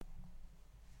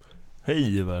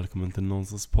Hej, välkommen till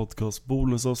Någonstans podcast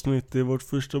bonusavsnitt. Det är vårt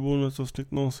första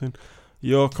bonusavsnitt någonsin.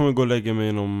 Jag kommer gå och lägga mig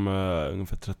inom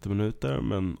ungefär 30 minuter.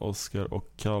 Men Oskar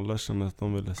och Kalle känner att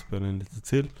de ville spela in lite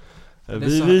till.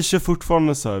 Vi kör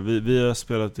fortfarande så här. Vi har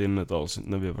spelat in ett avsnitt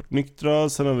när vi har varit nyktra.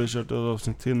 Sen har vi kört ett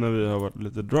avsnitt till när vi har varit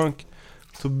lite drunk.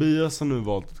 Tobias har nu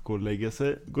valt att gå och lägga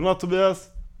sig. Godnatt Tobias!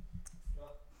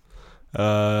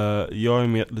 Jag är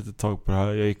med lite tag på det här.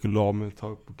 Jag gick och la mig ett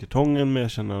tag på kartongen, men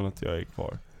jag känner att jag är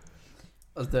kvar.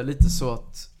 Alltså det är lite så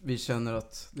att vi känner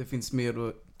att det finns mer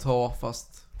att ta,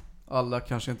 fast alla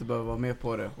kanske inte behöver vara med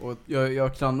på det. Och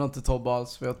jag klandrar inte Tobbe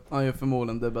alls, för han gör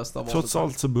förmodligen det bästa valet. Trots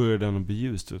allt så börjar den att bli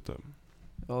ljust ute.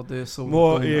 Ja, det är så.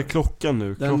 Vad är klockan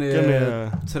nu? Den klockan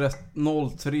är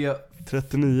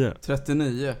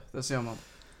 03:39, det ser man.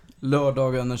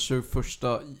 Lördagen den 21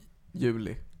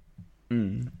 juli.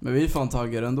 Men vi är fan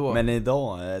taggade ändå. Men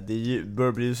idag, det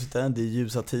börjar bli ljust ute, det är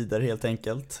ljusa tider helt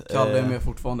enkelt. Kalle är med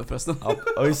fortfarande förresten. Ja,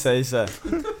 oj, säg så.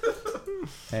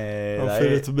 Varför är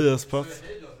det Tobias plats?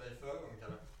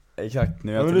 Exakt,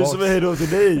 nu är jag men tillbaka. du som är hejdå till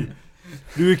dig.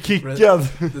 Du är kickad.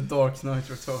 The Dark Knight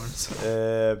Returns.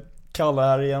 Kalle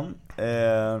här igen.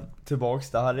 Tillbaks,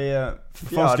 det här är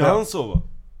fjärde. Fan, ska han sova?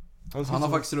 Han har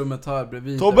faktiskt rummet här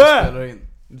bredvid. Tobbe!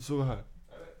 Du sover här.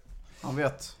 Han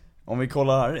vet. Om vi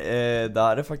kollar här, det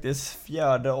här är faktiskt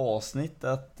fjärde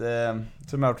avsnittet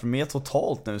som jag har varit med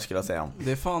totalt nu, skulle jag säga.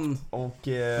 Det är fan och,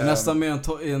 nästan mer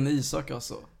än Isak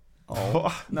alltså.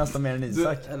 Ja, nästan mer än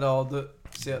Isak.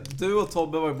 Du och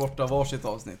Tobbe var ju borta varsitt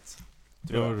avsnitt.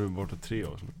 Jag var borta 3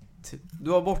 år. Du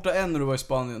var borta en när du var i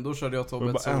Spanien. Då körde jag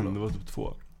Tobbe ett solo. Det var typ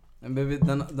 2.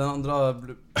 Den andra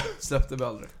släppte vi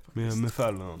aldrig. Med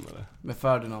Ferdinand eller? Med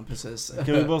Ferdinand, precis.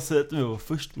 Kan vi bara säga att vi var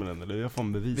först med den, eller? Vi har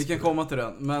fan bevis. Vi kan komma till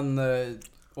den. Men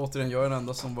återigen, jag är den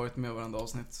enda som varit med varenda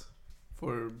avsnitt.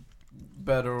 For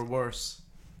better or worse.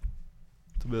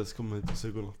 Tobias kommer hit och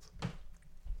säger godnatt.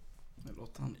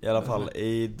 I alla fall,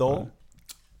 idag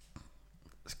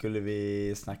skulle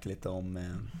vi snacka lite om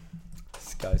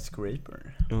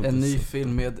Skyscraper. En ny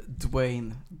film med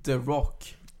Dwayne The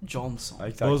Rock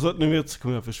Johnson. Ja, så att ni vet så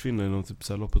kommer jag försvinna inom typ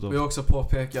så här loppet av. Vi har också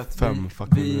påpekat att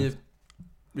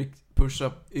vi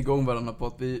pushar igång varandra på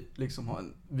att vi liksom har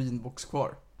en vinbox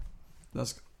kvar.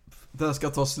 Den ska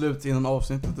ta slut innan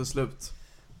avsnittet är slut.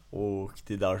 Och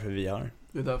det är därför vi är här.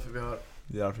 Det är därför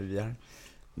vi är här.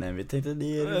 Men vi tänkte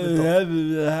det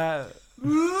är här.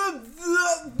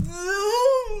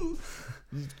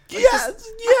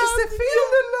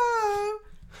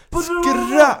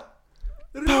 Skra!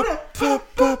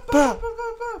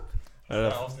 Det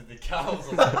här avsnittet är kaos.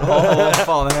 Vad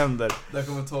fan händer? Där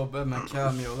kommer Tobbe med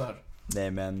cameo där.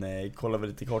 Nej, men kollar vi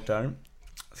lite kort här.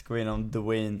 Ska vi igenom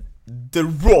Dwayne The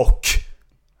Rock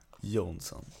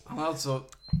Johnson. Han har alltså,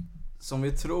 som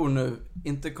vi tror nu,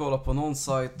 inte kollat på någon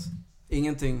sajt,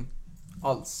 ingenting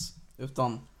alls,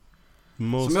 utan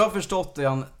som jag har förstått är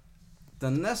han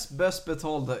den näst bäst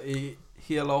betalda i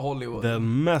hela Hollywood.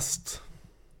 Den mest.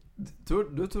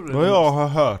 Du tror det? Vad jag har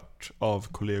hört av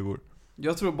kollegor.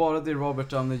 Jag tror bara det är Robert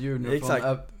Downey Jr. Exakt.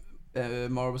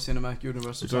 från Marvel Cinematic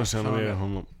Universe. Jag känner med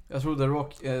honom. Jag tror The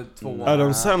Rock är 2.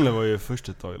 Adam Sandler var ju först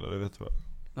ett tag, eller vet du vad?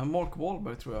 Nej, Mark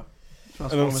Wahlberg tror jag.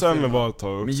 Adam Sandler var ett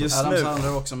tag också. Men just Adam nu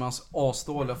Sandler också med hans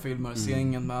asdåliga filmer.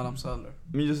 Sängen med Adam Sandler.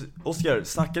 Men just, Oskar,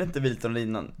 snackade inte vi lite om det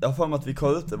innan? Jag har för mig att vi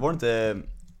kollade ut det. Var det inte...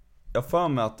 Jag för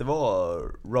mig att det var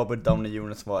Robert Downey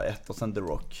Jr. som var ett och sen The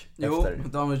Rock efter. Jo,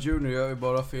 Downey Jr. gör ju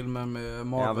bara filmer med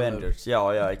Marvel. Avengers,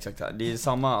 ja exakt. Det är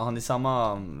samma, han är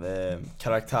samma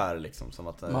karaktär liksom som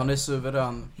att... Han är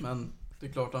suverän, men det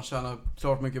är klart han tjänar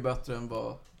klart mycket bättre än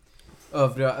vad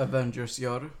övriga Avengers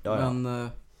gör. Ja. Men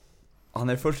han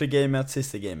är första gamet,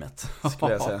 sista gamet,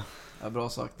 skulle jag säga. Ja, bra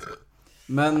sagt.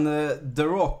 Men The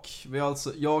Rock,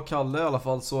 jag och Kalle i alla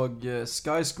fall såg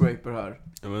Skyscraper här.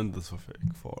 Jag vet inte så varför jag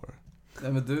är kvar.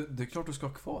 Nej, men det är klart du ska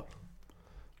ha kvar.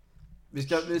 Vi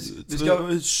ska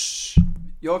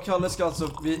jag och Kalle ska alltså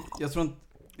jag tror inte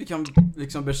vi kan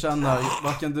liksom bekänna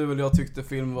varken du eller jag tyckte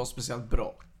filmen var speciellt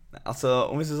bra. Alltså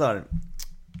om vi säger så här,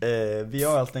 vi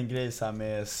har alltid en grej så här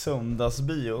med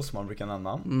söndagsbio som man brukar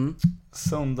nämna.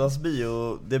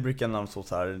 Söndagsbio, det brukar nämnas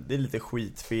så här. Det är lite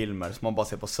skitfilmer som man bara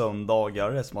ser på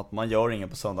söndagar. Det är som att man gör inget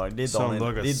på söndagar. Det är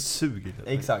söndagar suger.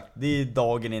 Exakt, det är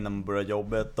dagen innan man börjar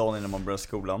jobbet, dagen innan man börjar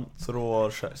skolan. Så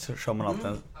då kör man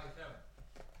alltid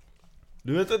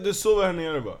Du vet att du sover här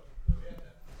nere bara.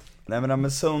 Nej,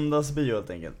 men söndagsbio helt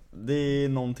enkelt. Det är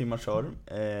någonting man kör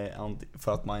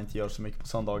för att man inte gör så mycket på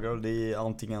söndagar. Och det är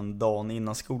antingen dagen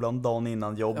innan skolan, dagen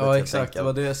innan jobbet. Ja, exakt, det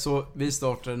var det så vi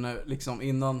startade när, liksom,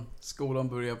 innan skolan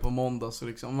börjar på måndag. Så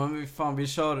liksom, men vi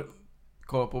kör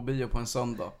kolla på bio på en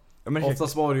söndag. Ja,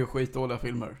 oftast var det ju skitdåliga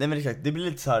filmer. Nej, men exakt, det blir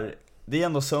lite så här. det är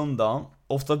ändå söndag.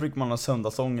 Ofta brukar man ha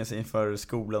söndagsångest inför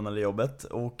skolan eller jobbet.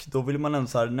 Och då vill man ändå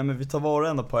så här, nej men vi tar vara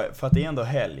ändå på, för att det är ändå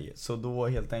helg. Så då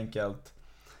helt enkelt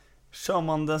kör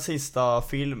man den sista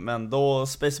filmen. Då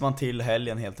spacear man till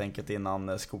helgen helt enkelt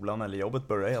innan skolan eller jobbet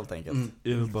börjar helt enkelt.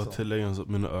 Jag vill bara tillägga så att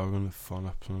mina ögon är fan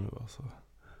öppna nu alltså.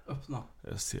 Öppna?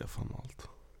 Jag ser fan allt.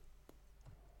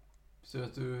 Så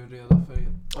att du är redo för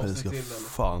Jag avsnitt ska till eller?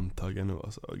 fan tagga nu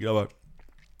alltså. Grabbar,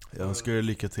 jag önskar er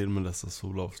lycka till med dessa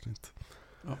solavsnitt.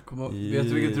 Ja, vet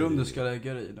du vilket rum du ska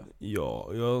lägga dig i då? Ja,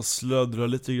 jag slödrar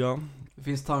lite grann. Det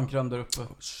finns tandkräm där uppe.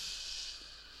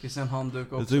 Det finns en handduk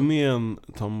också. Jag tog med en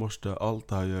tandborste, allt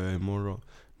det här gör jag imorgon.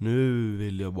 Nu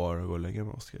vill jag bara gå och lägga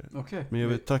mig, Oskar. Okay. Men jag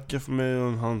vill tacka för mig och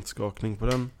en handskakning på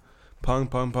den. Pang,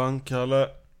 pang, pang, Kalle.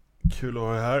 Kul att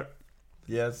ha dig här.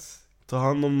 Yes. Ta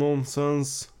hand om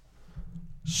nonsens.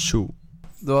 Tjo.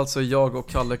 Då är alltså jag och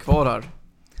Kalle kvar här.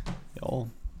 Ja.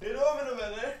 Hejdå mina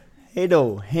vänner.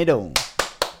 Hejdå, hejdå.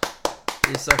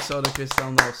 Isak Söderqvist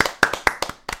lämnar oss.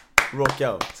 Rock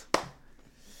out.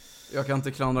 Jag kan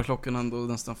inte klandra klockan ändå,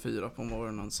 nästan 4 på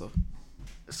morgonen så.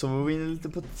 Så var vi inne lite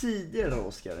på tidigare då,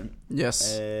 Oskar.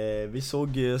 Yes. Vi såg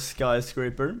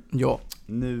Skyscraper. Ja.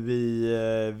 Nu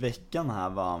i veckan här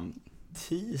var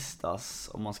tisdags,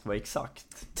 om man ska vara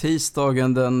exakt.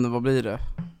 Tisdagen den, vad blir det?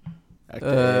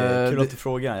 Kul att du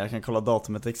frågar, jag kan kolla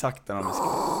datumet exakt där om vi ska.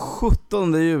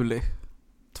 17 juli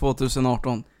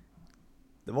 2018.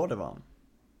 Det var det, va?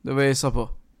 Det var jag gissar på.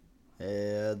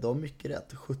 Du har mycket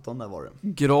rätt, 17 där var det.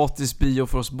 Gratis bio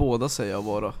för oss båda säger jag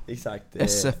bara. Exakt.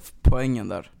 SF-poängen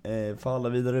där. För alla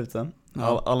vi där ute.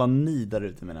 Ja. Alla ni där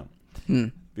ute menar jag.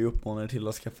 Mm. Vi uppmanar er till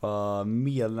att skaffa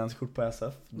medlemskort på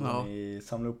SF. Då Ja. ni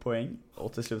samlar upp poäng.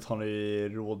 Och till slut har ni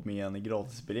råd med en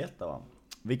gratisbiljett, va?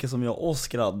 Vilket som jag och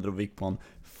Oskar hade, då vi gick på en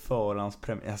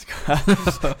förhandspremiär. Jag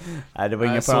skojar. Nej, det var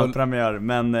ingen förhandspremiär.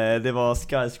 Men det var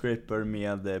Skyscraper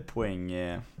med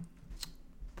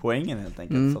poängen helt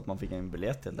enkelt. Så att man fick en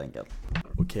biljett helt enkelt.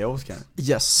 Okej, Oskar.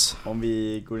 Yes. Om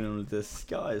vi går igenom lite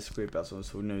Skyscraper, alltså,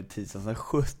 så nu tisdagen den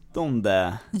 17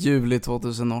 juli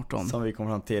 2018. som vi kom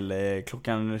fram till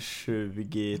klockan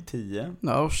 20:10.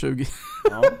 Ja, 20.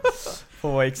 Ja,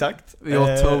 får vara exakt. Vi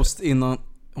har toast innan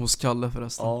hos Kalle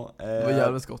förresten. Ja, det var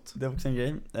jävligt gott. Det var också en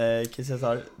grej. Kan jag säga så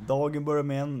här, dagen börjar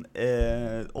med en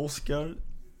Oskar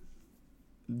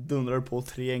dundrar på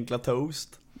 3 enkla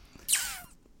toast.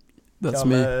 That's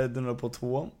me. Kalle dundrar på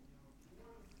 2.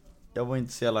 Jag var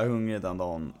inte så jävla hungrig den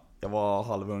dagen. Jag var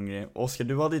halvhungrig. Oskar,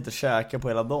 du hade inte käkat på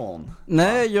hela dagen.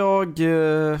 Nej,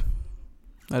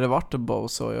 nej, det vart det bara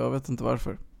så. Jag vet inte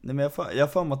varför. Nej, men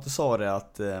jag för mig att du sa det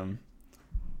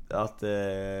att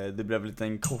det blev lite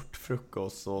en kort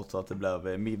frukost och så att det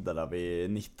blev middag där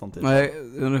vid 19 typ. Nej,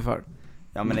 ungefär.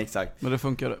 Ja, men exakt. Men det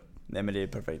funkade. Nej, men det är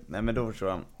perfekt. Nej, men då förstår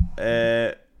jag.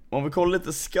 Om vi kollar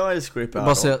lite Skyscraper här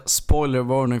bara säga spoiler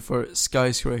warning för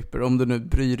Skyscraper. Om du nu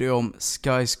bryr dig om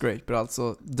Skyscraper,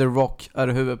 alltså The Rock är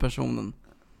huvudpersonen.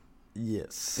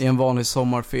 Yes. I en vanlig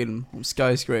sommarfilm om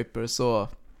Skyscraper, så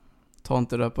ta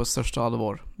inte det på största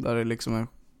allvar. Där är liksom en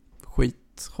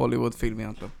skit Hollywoodfilm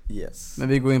egentligen. Yes. Men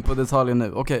vi går in på detaljer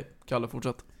nu. Okej, Kalle,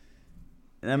 fortsätt.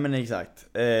 Nej, men exakt.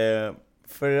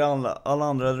 För alla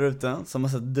andra där ute som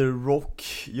har sett The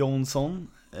Rock Johnson,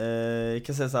 jag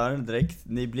kan säga så här direkt,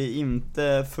 ni blir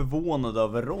inte förvånade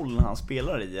över rollen han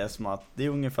spelar i, eftersom att det är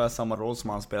ungefär samma roll som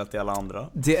han spelat i alla andra.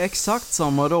 Det är exakt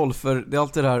samma roll, för det är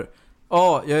alltid det här.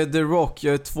 Ja, jag är The Rock,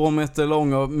 jag är 2 meter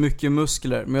lång och mycket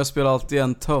muskler, men jag spelar alltid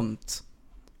en tönt.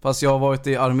 Fast jag har varit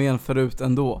i armén förut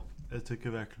ändå. Jag tycker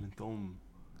verkligen inte om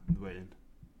Dwayne.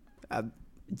 Jag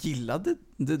gillade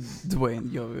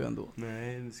Dwayne, gör vi ju ändå.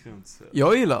 Nej, det ska jag inte säga.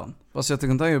 Jag gillar han. Fast jag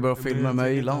tycker inte han gör bra filmer, men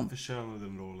jag gillar han. Han förtjänar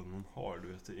den rollen han har, du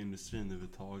vet, i industrin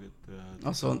överhuvudtaget.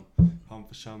 Alltså, han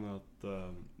förtjänar att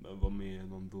vara med i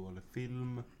någon dålig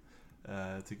film.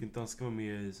 Jag tycker inte han ska vara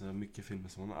med i så här mycket filmer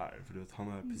som han är, för du vet, han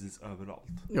är precis överallt.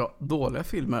 ja, dåliga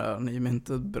filmer är han i, men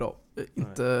inte bra.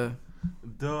 Inte...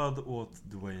 Död åt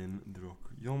Dwayne The Rock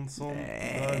Johnson.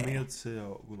 Därmed säger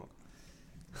jag godnatt.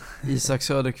 Isak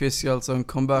Söderqvist ska alltså en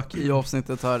comeback i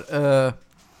avsnittet här.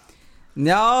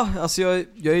 Ja, alltså jag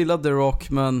gillar The Rock,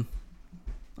 men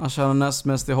han känner näst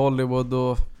mest i Hollywood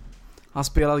och han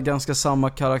spelar ganska samma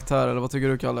karaktär, eller vad tycker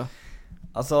du, Kalle?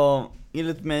 Alltså,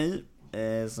 enligt mig,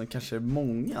 som kanske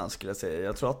många skulle jag säga,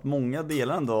 jag tror att många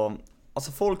delar ändå,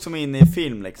 alltså folk som är inne i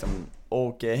film liksom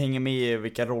och hänger med i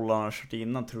vilka roller han har kört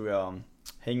innan, tror jag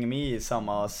hänger med i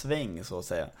samma sväng så att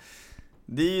säga.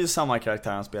 Det är ju samma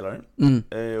karaktär han spelar.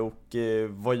 Och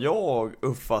vad jag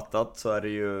uppfattat så är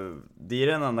det är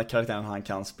den enda karaktären han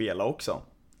kan spela också.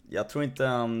 Jag tror inte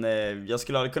jag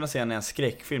skulle aldrig kunna se en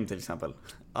skräckfilm till exempel.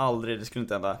 Aldrig, det skulle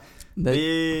inte hända.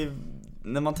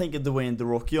 när man tänker Dwayne The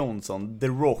Rock Johnson, The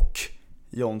Rock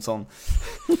Johnson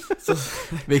så,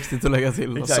 viktigt att lägga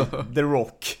till. Exakt, The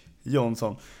Rock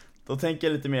Johnson. Då tänker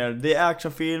jag lite mer, det är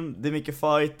actionfilm, det är mycket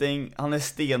fighting, han är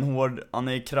stenhård, han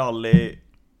är krallig.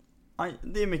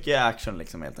 Det är mycket action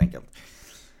liksom helt enkelt.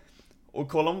 Och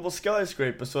kollar man på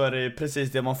Skyscraper så är det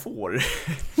precis det man får.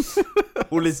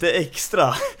 Och lite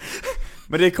extra.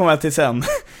 Men det kommer jag till sen.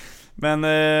 Men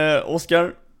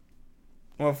Oscar,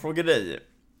 om jag frågar dig,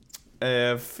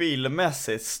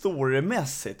 filmmässigt,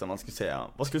 storymässigt om man ska säga,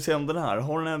 vad skulle du säga om den här?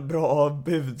 Har den en bra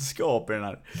budskap i den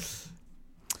här?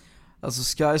 Alltså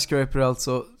Skyscraper,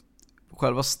 alltså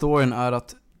själva storyn är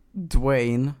att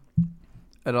Dwayne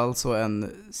är alltså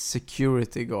en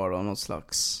security guard av något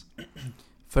slags.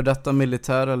 För detta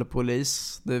militär eller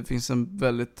polis. Det finns en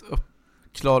väldigt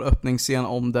klar öppningsscen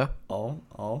om det.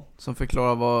 Ja. Som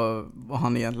förklarar vad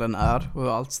han egentligen är och hur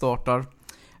allt startar.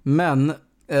 Men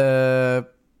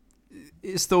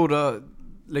i stora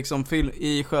liksom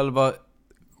i själva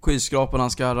skyskrapan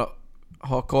han ska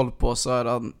ha koll på, så är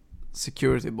han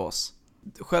security boss.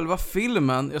 Själva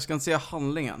filmen, jag ska inte säga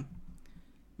handlingen,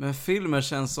 men filmen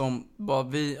känns som bara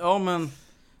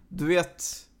du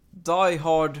vet, Die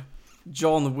Hard,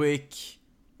 John Wick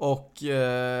och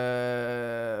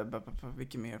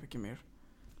vilken mer?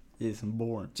 Jason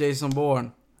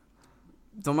Bourne.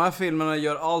 De här filmerna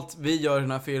gör allt vi gör i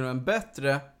den här filmen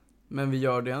bättre, men vi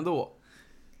gör det ändå.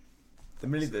 Det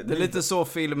är lite så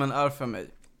filmen är för mig.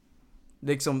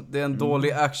 Liksom, det är en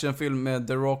dålig actionfilm med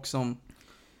The Rock som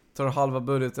tar halva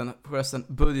budgeten. Förresten,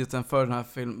 budgeten för den här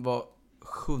filmen var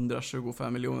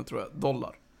 125 miljoner tror jag,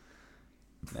 dollar.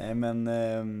 Nej, men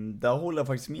där håller jag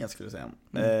faktiskt med, skulle jag säga.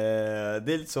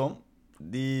 Det är lite så.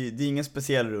 Det är ingen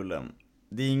speciell rulle.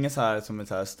 Det är ingen så här som ett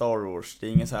så här Star Wars. Det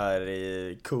är ingen så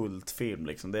här kultfilm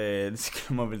liksom. Det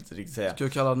skulle man väl inte riktigt säga. Skulle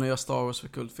du kalla nya Star Wars för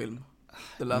kultfilm?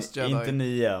 The Last Jedi. Inte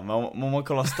nya, men om man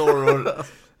kollar Star Wars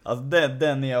alltså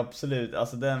den är absolut,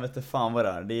 alltså den vet inte fan vad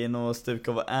det är. Det är något stuk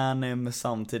av anime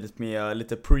samtidigt med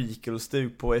lite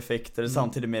prequel-stuk på effekter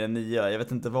samtidigt med den nya. Jag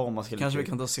vet inte vad man ska. Kanske vi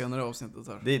kan ta senare avsnittet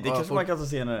här. Det kanske man kan ta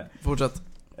senare. Fortsätt.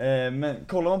 Men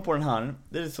kollar man på den här,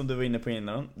 det är lite som du var inne på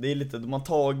innan. Det är lite, de har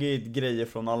tagit grejer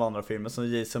från alla andra filmer som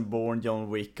Jason Bourne,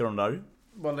 John Wick och de där.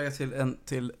 Bara lägga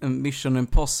till en Mission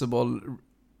Impossible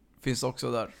finns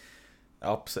också där.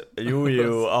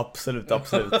 Jo, absolut.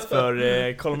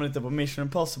 För kollar man lite på Mission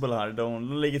Impossible här,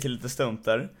 de lägger till lite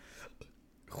stunter.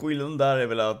 Skillnaden där är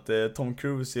väl att Tom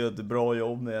Cruise gör ett bra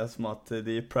jobb med, som att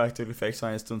det är practical effects och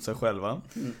han stunt sig själva.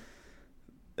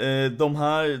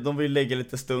 De vill lägga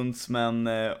lite stunts, men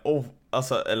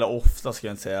ofta ska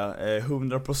jag inte säga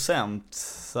 100%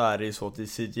 så är det ju så att i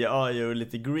CGI och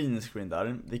lite green screen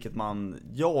där, vilket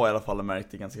jag i alla fall har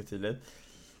märkt det ganska tydligt.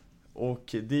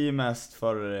 Och det är mest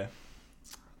för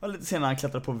lite senare han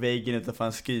klättrar på väggen utanför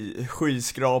en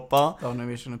skyskrapa. Ja,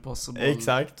 Mission Impossible.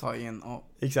 Exakt. Ta in.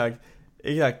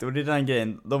 Exakt, och det är den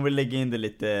grejen. De vill lägga in det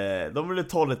lite. De vill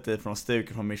ta lite från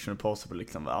stuken från Mission Impossible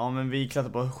liksom. Ja, men vi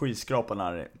klättrar på skyskrapan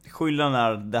här. Skillnaden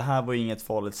är, det här var ju inget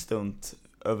farligt stunt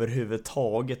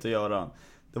överhuvudtaget att göra.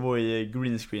 Det var ju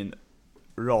green screen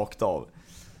rakt av.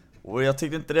 Och jag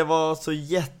tyckte inte det var så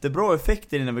jättebra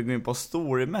effekter innan vi går in på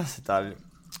storymässigt där.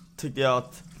 Tyckte jag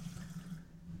att,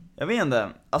 jag vet inte,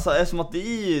 alltså eftersom att det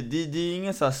är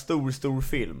ingen så här stor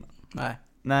film.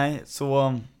 Nej,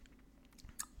 så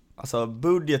alltså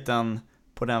budgeten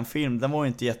på den filmen, den var ju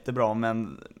inte jättebra,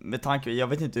 men med tanke, jag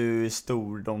vet inte hur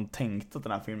stor de tänkte att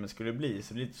den här filmen skulle bli,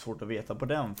 så det är lite svårt att veta på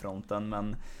den fronten,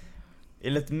 men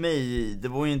enligt mig, det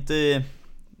var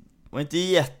inte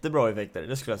jättebra effekter,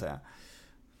 det skulle jag säga.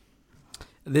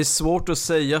 Det är svårt att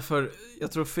säga, för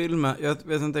jag tror filmen, jag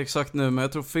vet inte exakt nu, men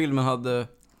jag tror filmen hade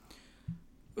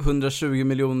 120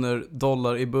 miljoner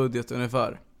dollar i budget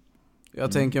ungefär.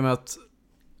 Jag tänker mig att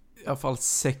i alla fall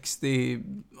 60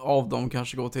 av dem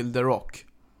kanske går till The Rock.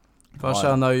 För han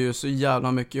tjänar ju så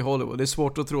jävla mycket i Hollywood. Det är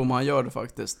svårt att tro om han gör det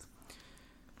faktiskt.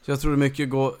 Så jag tror det mycket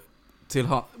går till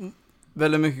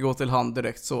väldigt mycket går till han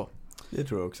direkt så. Det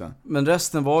tror jag också. Men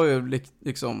resten var ju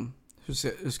liksom,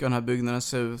 hur ska den här byggnaden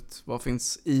se ut? Vad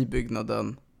finns i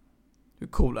byggnaden? Hur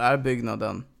cool är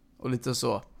byggnaden? Och lite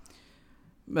så.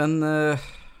 Men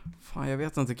fan, jag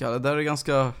vet inte, Kalle. Det där är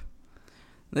ganska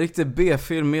en riktig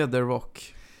B-film med The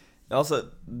Rock. Alltså,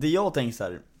 det jag tänker så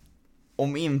här,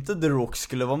 om inte The Rock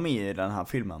skulle vara med i den här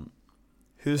filmen,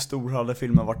 hur stor hade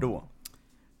filmen varit då?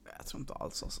 Jag tror inte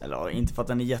alls alltså. Eller inte för att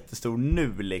den är jättestor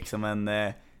nu liksom, men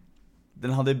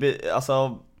den hade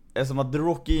alltså, eftersom att The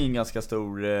Rock är en ganska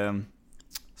stor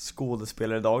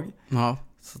skådespelare idag. Ja.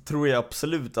 Så tror jag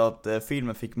absolut att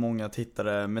filmen fick många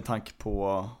tittare med tanke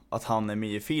på att han är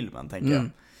med i filmen, tänker jag.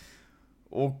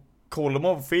 Och kollar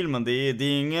man på filmen, det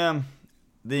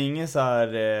är ingen så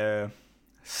här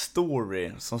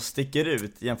story som sticker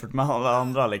ut jämfört med alla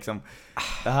andra liksom.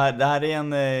 Det här är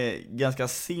en ganska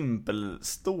simpel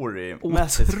story.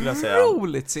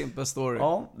 Otroligt simpel story.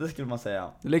 Ja, det skulle man säga.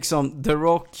 Liksom The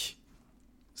Rock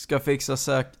ska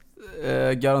fixa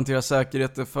garantera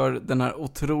säkerheten för den här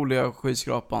otroliga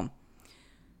skyskrapan.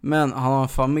 Men han har en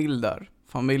familj där.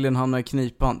 Familjen hamnar i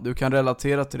knipan. Du kan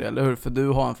relatera till det, eller hur? För du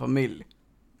har en familj.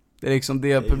 Det är liksom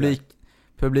det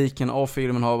publiken av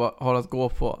filmen har att gå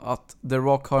på. Att The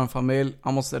Rock har en familj.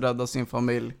 Han måste rädda sin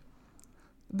familj.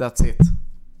 That's it.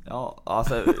 Ja,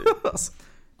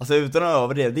 alltså utan att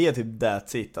överdriva, det är typ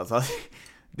that's it. Alltså,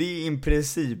 det är i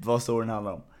princip vad storyn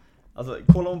handlar om. Alltså,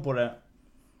 kolla om på det.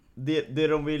 Det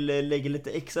de vill lägga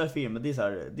lite extra i filmen, det är så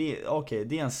här,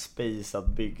 det är en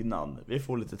spacad byggnad. Vi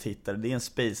får lite tittare, det är en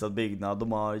spacad byggnad.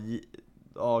 De har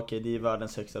det är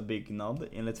världens högsta byggnad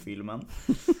enligt filmen.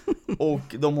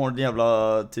 Och de har en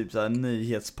jävla typ så här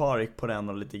nyhetspark på den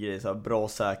och lite grejer, så här bra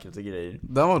säkerhet och grejer.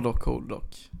 Den var dock cool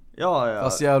dock. Ja.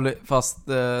 Fast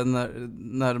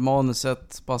när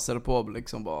manuset passade på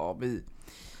liksom bara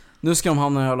nu ska de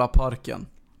hamna i den jävla parken.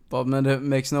 Men det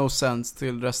makes no sense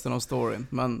till resten av storyn.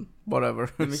 Men whatever.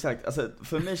 Men exakt, alltså,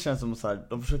 för mig känns det som så här,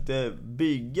 de försökte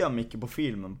bygga mycket på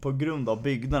filmen på grund av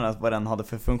byggnaderna, vad den hade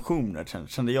för funktioner.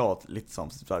 Kände jag lite som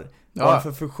så här, vad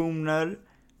för funktioner.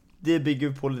 Det bygger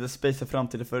vi på lite space i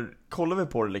framtiden. För kollar vi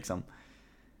på det liksom,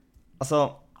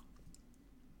 alltså,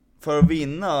 för att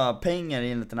vinna pengar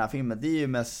enligt den här filmen, det är ju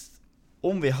mest,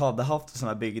 om vi hade haft en sån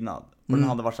här byggnad och den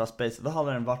hade varit så här space, då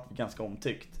hade den varit ganska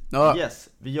omtyckt. Yes,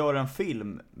 vi gör en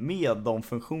film med de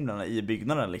funktionerna i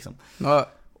byggnaden liksom.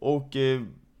 Och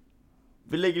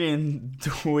vi lägger in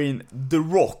The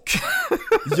Rock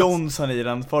Johnson i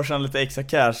den, får sen lite extra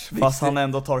cash, fast han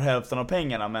ändå tar hälften av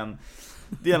pengarna. Men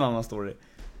det är en annan story.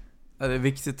 Ja, det är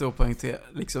viktigt att poängtera,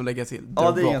 liksom lägga till The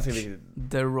Rock. Det är ganska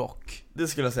viktigt. The Rock. Det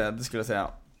skulle jag säga.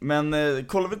 Men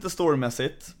kollar vi lite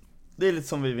storymässigt, det är lite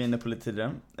som vi var inne på lite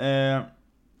tidigare.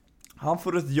 Han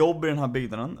får ett jobb i den här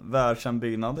byggnaden, världskänd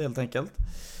byggnad helt enkelt.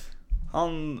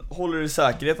 Han håller i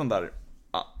säkerheten där.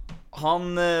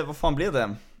 Vad fan blev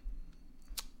det?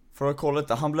 För att kolla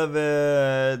lite,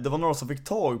 det var några som fick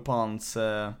tag på hans,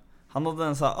 han hade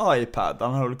en sån här iPad,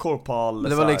 han höll koll på all.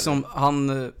 Det var liksom,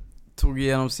 han tog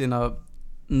igenom sina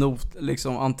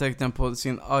liksom anteckningar på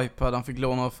sin iPad, han fick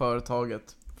låna av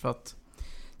företaget för att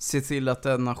se till att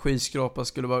denna skyskrapa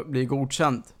skulle bli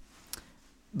godkänd.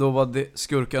 Då var det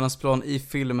skurkarnas plan i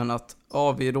filmen att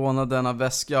vi rånar denna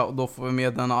väska och då får vi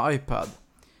med denna iPad.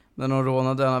 När de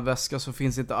rånar denna väska så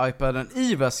finns inte iPaden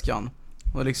i väskan.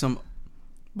 Och liksom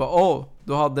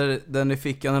då hade den i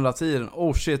fickan hela tiden.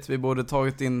 Shit, vi borde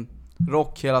tagit in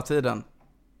Rock hela tiden.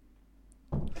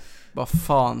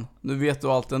 Fan, nu vet du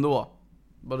allt ändå.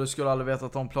 Du skulle aldrig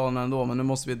veta om planen ändå, men nu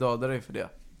måste vi döda dig för det.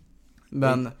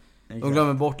 Men de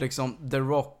glömmer bort liksom The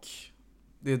Rock.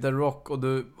 Det är The Rock och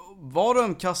vad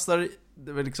de kastar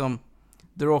det är liksom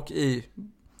The Rock i.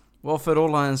 Vad för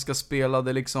roll han ska spela,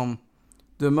 det liksom,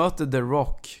 du möter The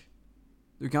Rock.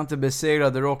 Du kan inte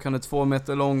besegra The Rock, han är 2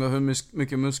 meter lång och hur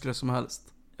mycket muskler som helst.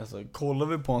 Alltså, kollar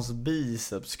vi på hans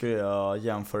biceps skulle jag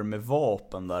jämföra med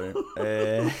vapen där.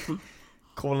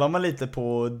 Kollar man lite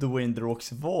på Dwayne The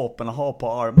Rocks vapen han har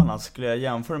på armarna, skulle jag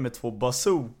jämföra med 2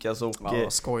 bazookas och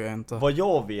skojar inte. Vad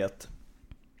jag vet,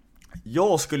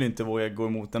 jag skulle inte våga gå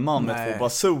emot en man med 2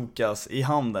 bazookas i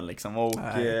handen liksom. Och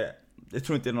jag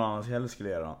tror inte någon annan heller skulle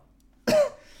göra.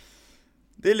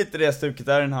 Det är lite det stuket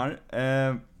där den här.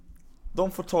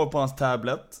 De får tag på hans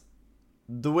tablet.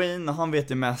 Dwayne, han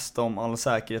vet ju mest om all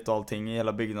säkerhet och allting i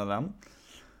hela byggnaden.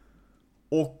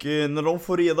 Och när de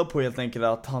får reda på helt enkelt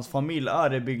att hans familj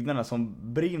är i byggnaden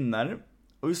som brinner.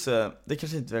 Och just det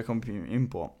kanske inte vi har kommit in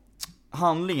på.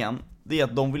 Handlingen, det är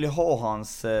att de vill ju ha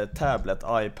hans tablet,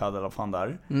 iPad eller vad fan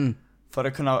där. För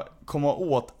att kunna komma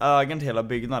åt ägaren till hela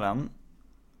byggnaden.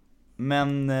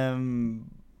 Men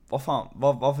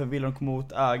varför vill de komma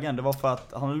åt ägaren? Det var för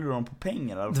att han lurar dem på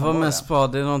pengar eller? Det var mest på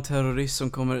det är någon terrorist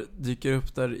som dyker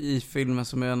upp där i filmen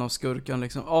som är en av skurkan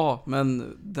liksom.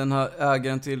 Men den här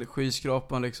ägaren till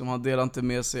skyskrapan liksom, han delar inte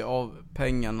med sig av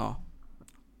pengarna.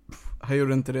 Han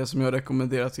gjorde inte det som jag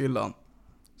rekommenderar till han.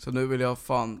 Så nu vill jag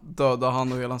döda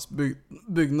han och hela hans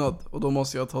byggnad. Och då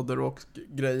måste jag ta The Rocks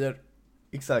grejer.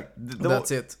 Exakt.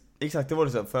 That's it. Exakt, det var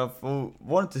det så.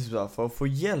 Var det inte så för att få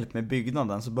hjälp med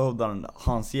byggnaden så behövde han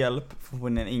hans hjälp för att få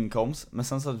in en inkomst. Men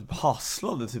sen så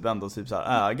hasslade ändå så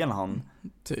här, ägaren han.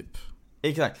 Typ.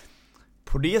 Exakt.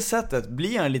 På det sättet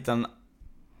blir han en liten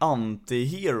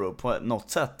anti-hero på något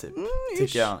sätt typ.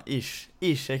 Tycker jag.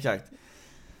 Ish, exakt.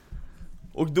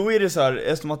 Och då är det så här,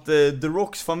 eftersom att The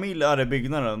Rocks familj är i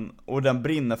byggnaden och den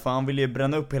brinner, för han vill ju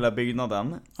bränna upp hela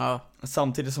byggnaden. Ja.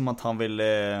 Samtidigt som att han vill,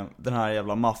 den här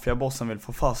jävla maffiabossen vill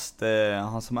få fast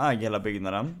han som äger hela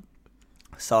byggnaden.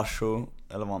 Sasho,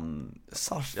 eller vad han...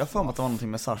 Jag får att det var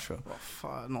någonting med Sasho. Vad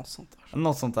fan, något sånt där.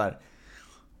 Något sånt där.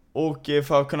 Och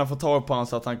för att kunna få tag på honom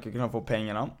så att han kan kunna få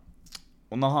pengarna.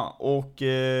 Och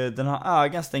den här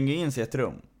ägaren stänger in sig i ett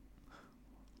rum.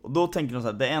 Och då tänker de så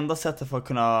här, det enda sättet för att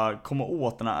kunna komma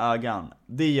åt den här ägaren,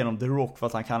 det är genom The Rock, för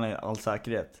att han kan i all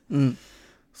säkerhet.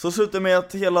 Så slutar med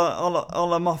att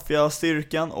alla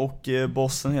maffiastyrkan och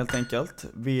bossen helt enkelt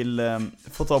vill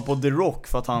få tag på The Rock,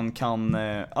 för att han kan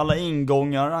alla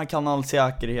ingångar, han kan all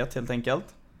säkerhet helt enkelt,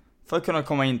 för att kunna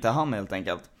komma in till han helt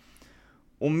enkelt.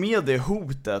 Och med det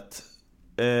hotet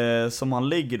som han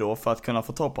lägger då för att kunna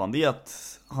få tag på han, det är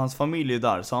att hans familj är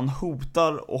där. Så han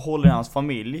hotar och håller hans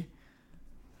familj.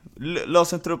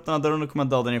 Löser inte upp den här dörren och kommer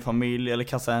döda din familj eller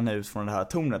kasta henne ut från det här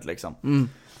tornet liksom.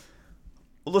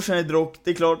 Och då känner jag Rock,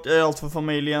 det är klart, jag är allt för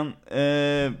familjen.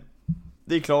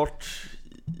 Det är klart,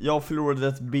 jag förlorade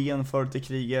ett ben förut i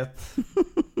kriget.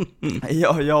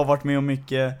 jag har varit med om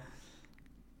mycket.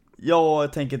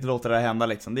 Jag tänker inte låta det här hända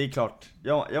liksom. Det är klart,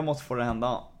 jag måste få det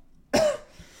hända.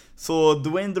 Så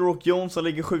Dwayne The Rock Johnson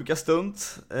lägger sjuka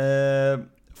stunt.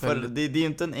 För det är ju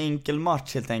inte en enkel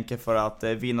match helt enkelt för att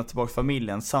vinna tillbaka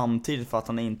familjen, samtidigt för att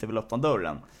han inte vill öppna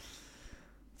dörren.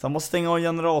 Så han måste stänga av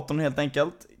generatorn helt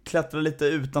enkelt. Klättra lite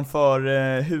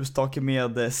utanför hustaket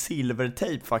med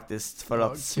silvertejp faktiskt, för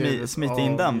att smita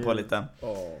in den på lite.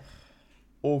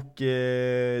 Och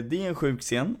det är en sjuk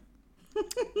scen.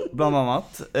 Bland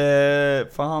annat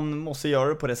för han måste göra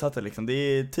det på det sättet liksom. Det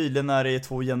är tydligen när det är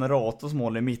 2 generator som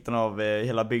håller i mitten av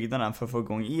hela byggnaden för att få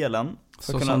igång elen.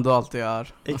 Så som det alltid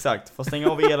är. Exakt, för att stänga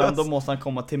av elen då måste han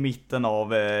komma till mitten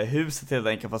av huset helt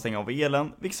enkelt för att stänga av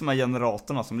elen. Vilka som är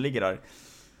generatorerna som ligger där.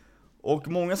 Och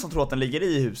många som tror att den ligger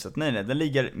i huset. Nej, den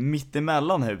ligger mitt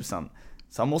emellan husen.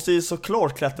 Så han måste ju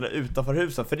såklart klättra utanför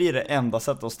huset, för det är det enda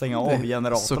sättet att stänga av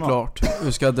generatorerna. Såklart,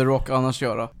 hur ska The Rock annars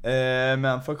göra?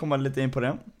 Men för att komma lite in på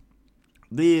det,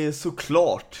 det är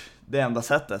såklart det enda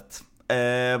sättet.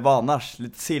 Vad annars?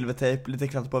 Lite silvertejp, lite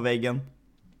klättra på väggen,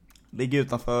 ligga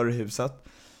utanför huset.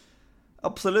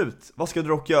 Absolut, vad ska The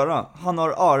Rock göra? Han har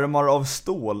armar av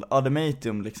stål,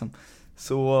 adamantium liksom.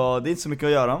 Så det är inte så mycket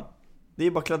att göra. Det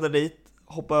är bara att klättra dit,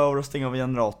 hoppa över och stänga av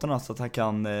generatorerna så att han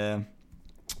kan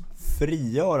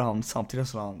frigöra han samtidigt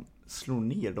som han slår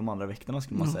ner de andra väktarna,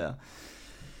 skulle man säga.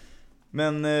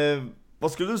 Men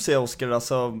vad skulle du säga, Oscar?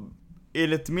 Alltså,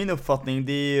 enligt min uppfattning,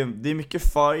 det är mycket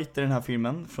fight i den här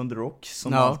filmen från The Rock,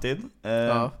 som alltid.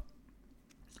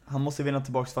 Han måste vinna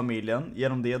tillbaka familjen.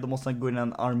 Genom det, då måste han gå in i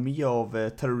en armé av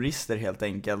terrorister helt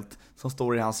enkelt, som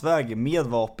står i hans väg med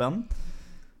vapen.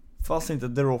 Fast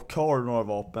inte The Rock har några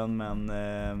vapen, men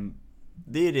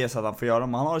det är det så att han får göra.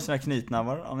 Men han har sina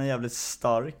knytnävar, han är jävligt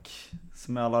stark,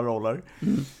 som i alla roller.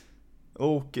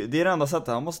 Och det är det enda sättet,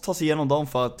 han måste ta sig igenom dem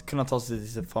för att kunna ta sig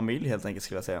till sin familj helt enkelt,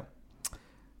 skulle jag säga.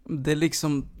 Det är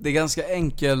liksom, det är ganska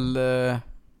enkel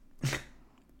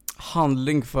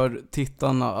handling för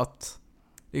tittarna att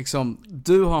liksom,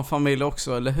 du har en familj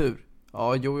också, eller hur?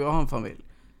 Ja, jo, jag har en familj.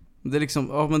 Det är liksom,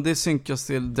 ja men det synkas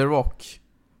till The Rock.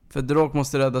 För The Rock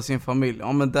måste rädda sin familj.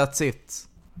 Ja men that's it.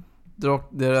 The Rock,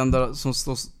 det är det enda som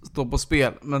står på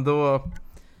spel. Men då,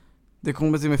 det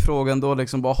kommer till mig frågan då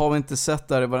liksom, bara, har vi inte sett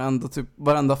där i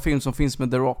varenda film som finns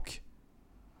med The Rock?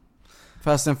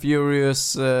 Fast and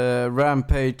Furious,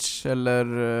 Rampage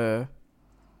eller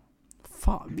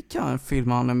fan, vilka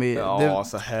film han är med i? Ja,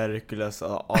 alltså Hercules,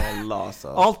 alla alltså.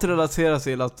 Allt relateras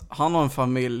till att han har en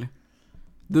familj.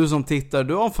 Du som tittar,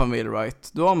 du har en familj, right?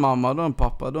 Du har en mamma, du har en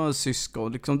pappa, du har en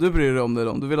syskon. Liksom, du bryr dig om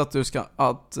det. Du vill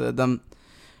att den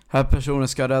här personen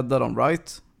ska rädda dem,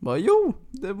 right? Bara, jo,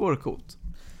 det vore coolt.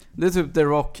 Det är typ The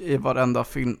Rock i varenda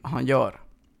film han gör.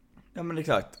 Ja men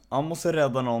exakt, han måste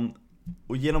rädda någon.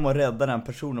 Och genom att rädda den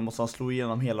personen måste han slå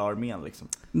igenom hela armén liksom.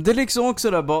 Det är liksom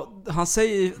också där, bara, han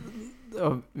säger,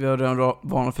 ja, vi har redan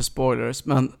varnat för spoilers,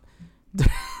 men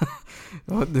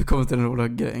ja, det kommer till den roliga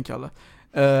grejen, Kalle.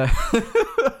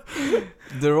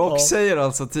 The Rock säger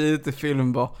alltså tidigt i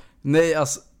filmen bara, nej,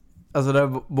 alltså det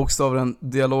är bokstavligen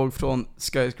dialog från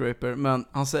Skyscraper, men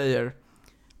han säger,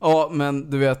 ja men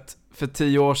du vet, för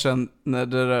 10 år sedan när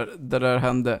det där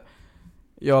hände,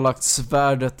 jag har lagt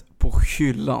svärdet på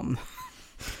hyllan.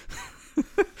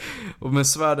 Och med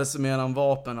svärdet så menar han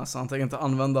vapen, alltså han tänker inte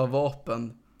använda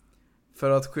vapen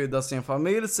för att skydda sin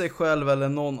familj, sig själv eller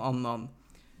någon annan.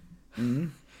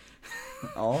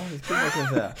 Ja, det skulle man kunna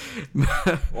säga.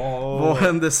 Vad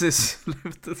hände i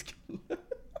slutet?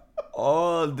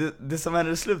 det som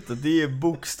händer i slutet, det är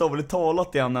bokstavligt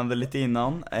talat det han nämnde lite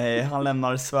innan. Han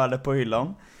lämnar svärdet på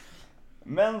hyllan.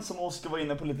 Men som Oskar var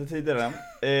inne på lite tidigare,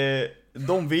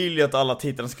 de vill ju att alla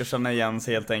tittarna ska känna igen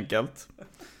sig helt enkelt.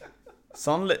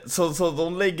 Så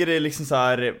de lägger det liksom så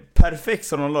här perfekt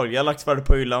som de lag. Jag har lagt svärdet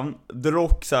på hyllan.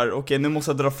 Drock så här, okej, nu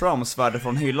måste jag dra fram svärdet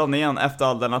från hyllan igen efter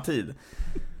all denna tid.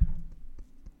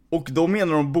 Och då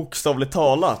menar de bokstavligt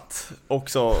talat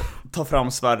också ta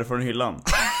fram svärdet från hyllan.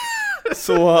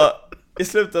 Så i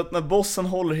slutet när bossen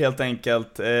håller helt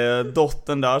enkelt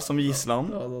dottern där som gisslan.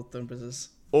 Ja, dottern, precis.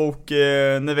 Och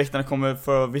när väktarna kommer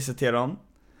för att visitera han,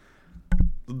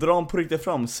 då drar han på riktigt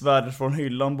fram svärdet från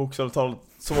hyllan bokstavligt talat.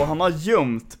 Så han har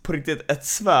gömt på riktigt ett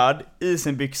svärd i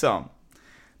sin byxa.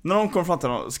 När de kommer fram till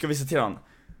honom och ska visitera han,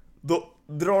 då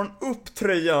drar han upp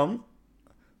tröjan,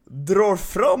 drar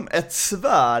fram ett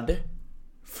svärd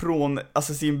från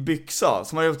sin byxa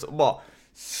som han gjort och bara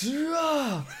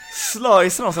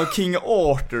slicear han som King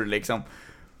Arthur liksom.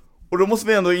 Och då måste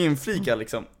vi ändå inflika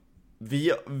liksom,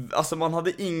 man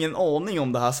hade ingen aning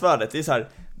om det här svärdet. Det är så här,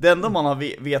 det enda man har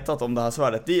vetat om det här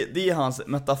svärdet, det är hans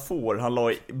metafor han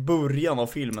la i början av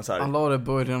filmen så här. Han la det i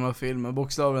början av filmen,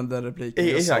 bokstavligen den repliken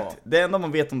jag exakt. sa. Det enda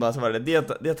man vet om det här svärdet, det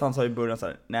är att han sa i början så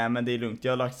här: nej men det är lugnt,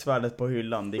 jag har lagt svärdet på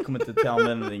hyllan, det kommer inte till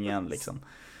användning igen liksom.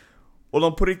 Och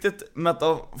de på riktigt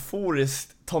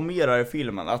metaforiskt tar med det här i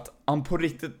filmen, att han på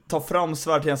riktigt tar fram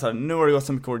svärdet igen så här: nu har det gått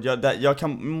så mycket ord, jag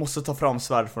måste ta fram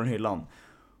svärdet från hyllan.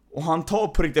 Och han tar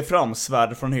på riktigt fram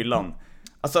svärdet från hyllan.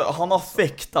 Alltså han har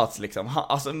fäktats liksom.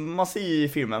 Man ser i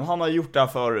filmen, han har gjort det här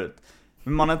förut.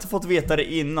 Men man har inte fått veta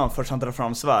det innan förrän han drar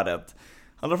fram svärdet.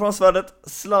 Han drar fram svärdet,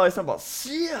 slicear bara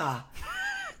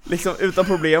liksom utan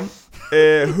problem.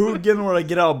 Hugger några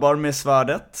grabbar med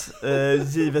svärdet,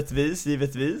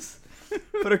 givetvis.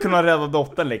 För att kunna rädda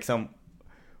dottern liksom.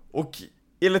 Och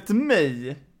enligt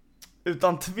mig,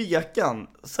 utan tvekan,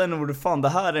 sen var det fan, det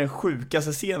här är den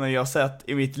sjukaste scenen jag har sett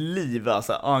i mitt liv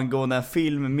alltså, angående en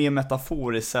film med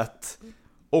metaforiskt sett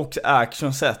och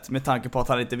action sett, med tanke på att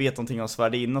han inte vet någonting om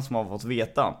svärd innan som han har fått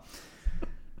veta.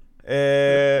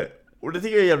 Och det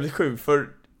tycker jag är jävligt sjukt, för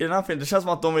i den här filmen det känns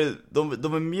som att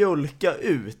de vill mjölka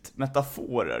ut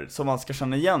metaforer som man ska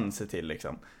känna igen sig till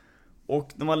liksom. Och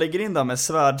när man lägger in det här med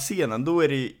svärdscenen, då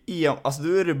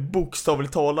är det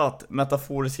bokstavligt talat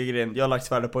metaforiska grejen. Jag har lagt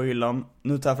svärdet på hyllan,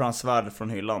 nu tar jag fram svärdet från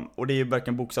hyllan. Och det är ju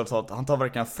verkligen bokstavligt talat, han tar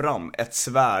verkligen fram ett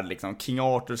svärd liksom. King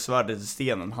Arthur svärdet i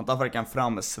stenen, han tar verkligen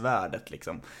fram ett svärdet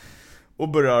liksom. Och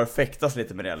börjar fäktas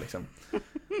lite med det liksom.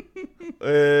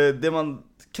 Det man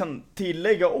kan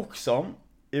tillägga också,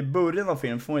 i början av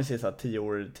filmen får man se så här 10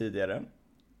 år tidigare,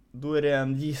 då är det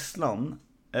en gisslan.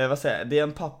 Det är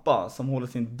en pappa som håller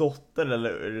sin dotter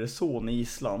eller son i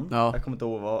gisslan. Ja. Jag kommer inte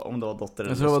ihåg om det var dotter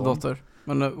eller son. Jag tror det var dotter,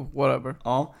 men whatever.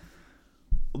 Ja.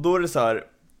 Och då är det så här,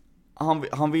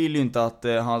 han vill ju inte att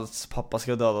hans pappa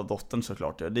ska döda dottern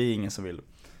såklart. Det är ingen som vill.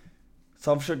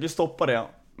 Så han försöker stoppa det.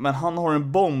 Men han har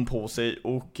en bomb på sig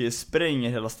och spränger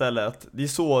hela stället. Det är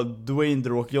så Dwayne The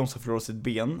Rock Johnson förlorar sitt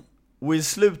ben. Och i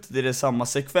slutet är det samma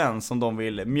sekvens som de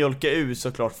vill mjölka ut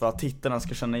såklart, för att tittarna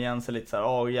ska känna igen sig lite så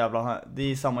här: jävlar,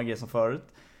 det är samma grej som förut.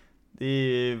 Det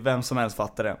är vem som helst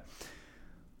fattar det.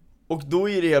 Och då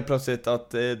är det helt plötsligt att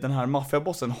den här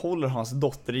maffiabossen håller hans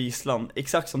dotter i gisslan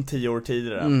exakt som 10 år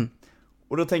tidigare.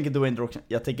 Och då tänker Dwayne The Rock,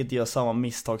 jag tänker inte göra samma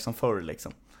misstag som förr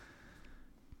liksom.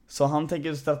 Så han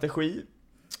tänker strategi.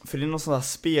 För det är något sånt där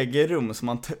spegelrum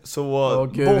som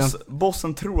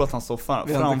bossen tror att han står framför.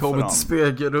 Vi har inte kommit till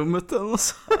spegelrummet än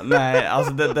alltså. Nej,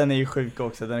 alltså den är ju sjuk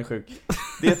också, den är sjuk.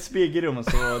 Det är ett spegelrum,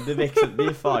 så det växer, det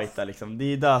är fight där liksom. Det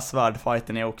är där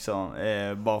svärdfighten är också,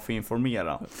 bara för att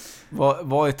informera.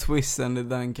 Vad är twisten i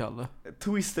den, Kalle?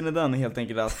 Twisten i den är helt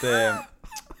enkelt att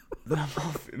den här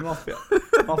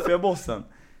maffiabossen,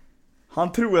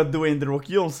 han tror att Dwayne The Rock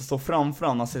Johnson står framför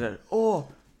honom och säger: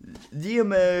 ge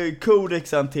mig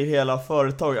kodexen till hela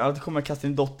företaget, annars kommer jag kasta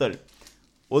din dotter.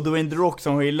 Och Dwayne The Rock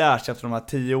som har ju lärt sig efter de här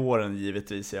 10 åren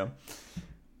givetvis, ja.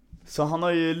 Så han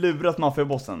har ju lurat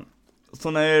maffiabossen.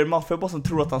 Så när maffiabossen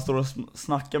tror att han står och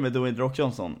snackar med Dwayne The Rock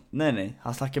Johnson, nej,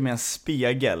 han snackar med en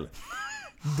spegel.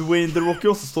 Dwayne The Rock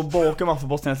Johnson står bakom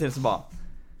maffiabossen hela tiden, så bara: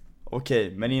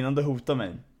 okej, men innan du hotar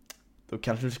mig, då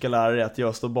kanske du ska lära dig att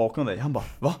jag står bakom dig. Han bara: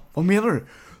 va? Vad menar du?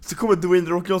 Så kommer Dwayne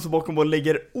The Rock Johnson bakom och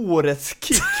lägger årets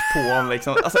kick på honom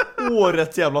liksom. Alltså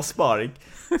årets jävla spark.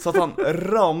 Så att han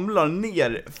ramlar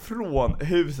ner från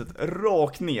huset,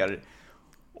 rakt ner.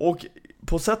 Och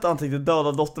på sättet han tänkte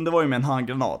döda dottern, det var ju med en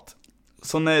handgranat.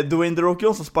 Så när Dwayne The Rock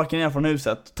Johnson sparkar ner från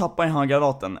huset, tappar han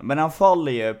handgranaten. Men han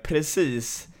faller ju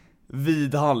precis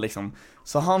vid han liksom.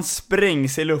 Så han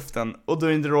sprängs i luften och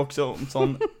Dwayne The Rock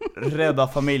Johnson räddar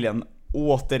familjen.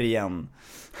 återigen.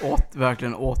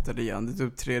 Verkligen återigen. Det är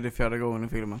typ 3-4 gången i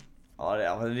filmen. Ja,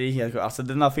 det är helt sjukt. Alltså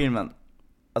den här filmen,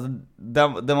 alltså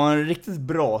den var en riktigt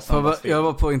bra söndagsfilm. Jag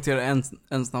var poängtera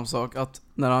en snabb sak. Att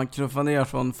när han knuffade ner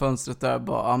från fönstret där,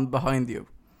 bara I'm behind you.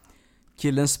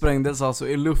 Killen sprängdes alltså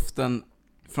i luften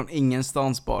från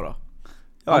ingenstans bara.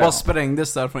 Han bara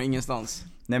sprängdes där från ingenstans.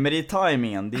 Nej, men det är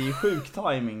timingen. Det är sjuk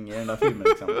timing i den där filmen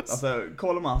liksom. Alltså,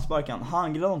 kollar man sparkan.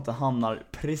 Handgranaten hamnar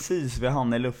precis vid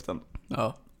han i luften.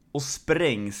 Ja. Och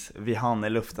sprängs vid han i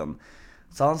luften.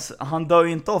 Så han dör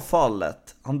ju inte av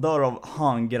fallet. Han dör av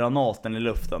handgranaten i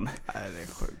luften. Nej, det är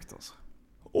sjukt alltså.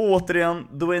 Återigen,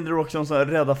 Dwayne The Rock Johnson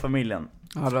räddar familjen.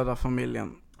 Han räddar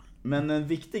familjen. Men en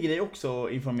viktig grej också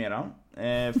att informera.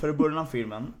 För i början av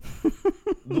filmen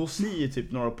då ser ju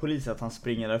typ några poliser att han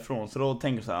springer därifrån. Så då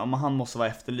tänker jag så här, men han måste vara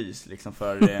efterlyst liksom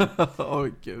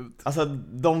för Gud. alltså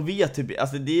de vet typ,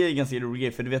 alltså det är en ganska rolig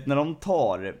grej. För du vet när de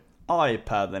tar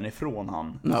iPaden ifrån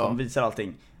han, som visar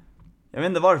allting. Jag vet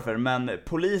inte varför, men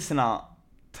poliserna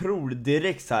tror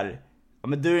direkt så här, ja,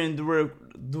 men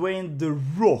Dwayne The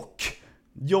Rock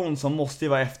Johnson måste ju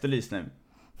vara efterlyst nu.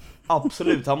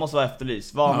 Absolut, han måste vara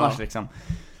efterlyst. Vad annars liksom.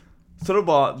 Så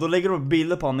då lägger de upp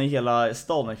bilder på honom i hela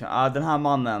staden. Den här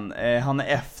mannen, han är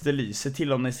efterlyst. Se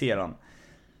till om ni ser han.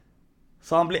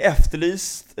 Så han blir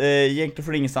efterlyst egentligen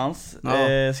från ingenstans.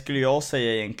 Skulle jag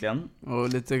säga egentligen. Och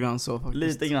lite grann så faktiskt.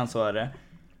 Lite grann så är det.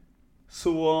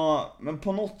 Så, men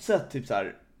på något sätt typ så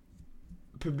här.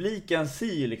 Publiken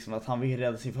ser ju liksom att han vill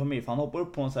rädda sin familj. För han hoppar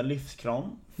upp på en så här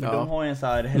livskran. För de har ju en så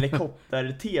här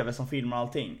helikopter-tv som filmar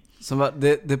allting.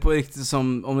 Det är på riktigt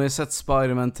som, om ni har sett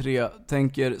Spider-Man 3,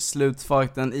 tänker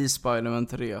slutfighten i Spider-Man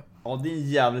 3. Ja, det är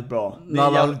jävligt bra. Det är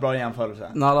en jävligt bra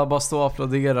jämförelse. När alla bara står och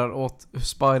applåderar åt hur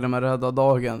Spider-Man räddar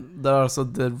dagen. Där är alltså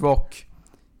The Rock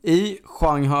i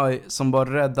Shanghai som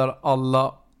bara räddar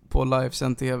alla på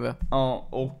livesänd tv. Ja,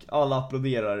 och alla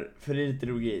applåderar. För det är lite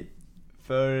roligt.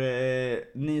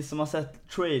 För ni som har sett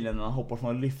trailern när han hoppar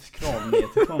från en lyftkran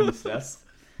ner till fönstret.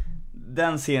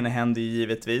 Den scenen händer ju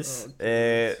givetvis.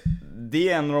 Det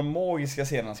är en av de magiska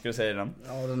scenerna, skulle jag säga den.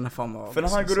 Ja, den är fan magisk. För när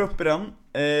han går upp i den,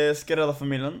 ska rädda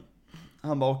familjen.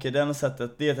 Han bara, okej, det enda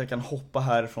sättet, det är att jag kan hoppa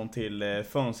härifrån till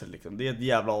fönstret liksom. Det är ett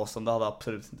jävla avstånd, det hade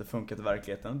absolut inte funkat i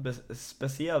verkligheten.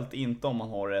 Speciellt inte om man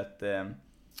har ett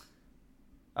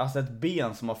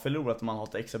ben som har förlorat om man har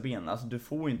ett extra ben. Alltså du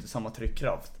får ju inte samma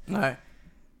tryckkraft. Nej.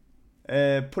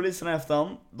 Poliserna efter han,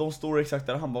 de står exakt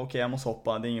där. Han bara, okej, jag måste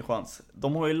hoppa, det är ingen chans.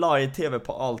 De har ju live-tv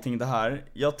på allting det här.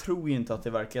 Jag tror ju inte att det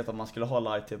är verklighet att man skulle ha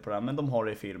live-tv på det här, men de har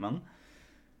det i filmen.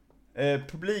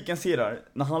 Publiken ser där,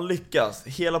 när han lyckas,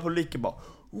 hela publiken bara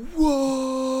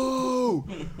wow!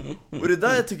 Och det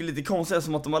där jag tycker är lite konstigt, är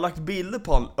som att de har lagt bilder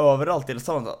på honom överallt i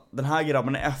stan. Den här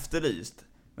grabben är efterlyst.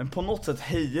 Men på något sätt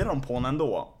hejar de på honom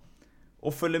ändå.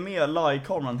 Och följer med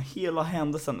live-kameran hela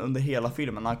händelsen under hela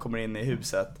filmen när han kommer in i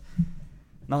huset.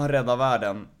 När han räddar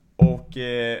världen. Och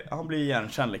han blir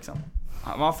igenkänd liksom.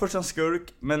 Han var först en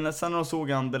skurk, men sen när de såg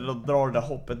han dra det där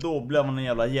hoppet, då blev han en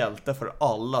jävla hjälte för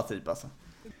alla typ alltså.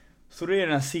 Så det är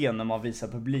en scen när man visar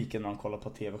publiken när de kollar på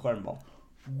tv-skärmen bara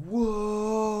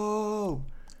wow!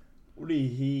 Och det är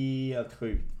helt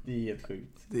sjukt. Det är helt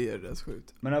sjukt. Det är rätt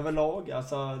sjukt. Men överlag,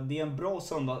 alltså det är en bra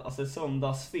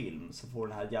söndagsfilm, så får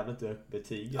den här jävligt högt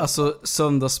betyg. Alltså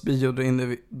söndagsbio,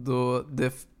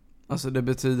 det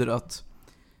betyder att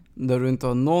när du inte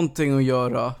har någonting att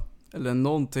göra eller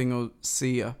någonting att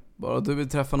se, bara du vill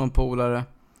träffa någon polare,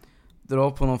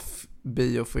 dra på någon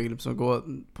biofilm som går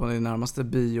på den närmaste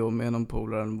bio med någon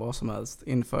polare eller vad som helst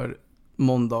inför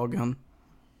måndagen,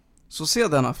 så se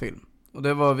denna film. Och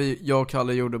det var jag och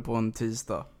Kalle gjorde på en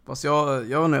tisdag. Fast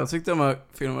jag tyckte de här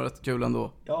filmen var rätt kul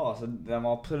ändå. Ja, alltså den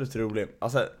var absolut rolig.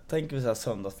 Alltså, tänker vi så här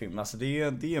söndagsfilm. Alltså det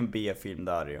är en B-film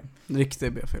där ju.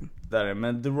 Riktig B-film. Där är,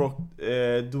 men The Rock,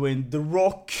 Dwayne The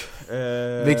Rock.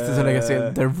 Viktigt att lägga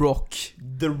till, The Rock.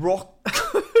 The Rock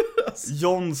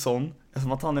Johnson,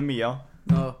 eftersom att han är med.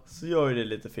 Ja. Så gör ju det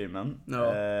lite filmen.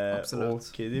 Ja, absolut. Och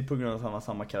det är på grund av att han har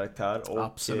samma karaktär. Och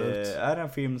absolut. Är det en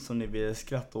film som ni vill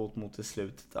skratta åt mot i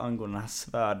slutet angående den här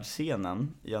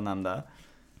svärdscenen jag nämnde,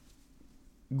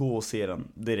 gå och se den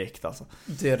direkt alltså.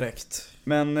 Direkt.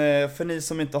 Men för ni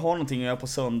som inte har någonting att göra på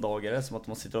söndagar, som att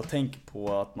man sitter och tänker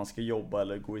på att man ska jobba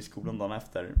eller gå i skolan dagen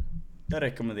efter, jag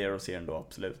rekommenderar att se den då,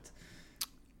 absolut.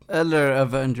 Eller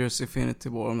Avengers Infinity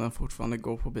War om den fortfarande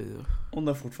går på bio. Om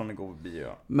den fortfarande går på bio,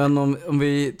 ja. Men om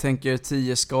vi tänker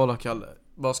 10 skala, Kalle,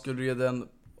 vad skulle du ge den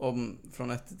om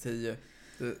från 1 till 10?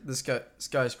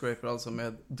 Skyscraper alltså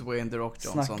med Dwayne The Rock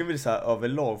Johnson. Snackar vi så här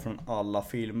överlag från alla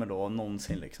filmer då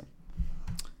någonsin liksom?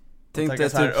 Tänkte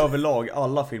så här, typ överlag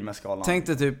alla filmer skalan.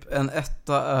 Tänkte typ en 1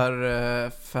 är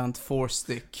Fant 4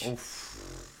 Stick.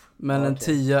 Men en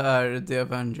 10 är The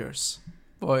Avengers.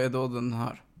 Vad är då den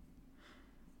här?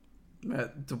 Med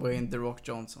Dwayne The Rock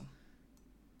Johnson.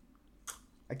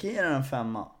 Jag kan ge den en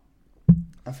 5.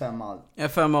 En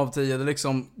 5 av 10, det är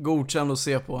liksom godkänd att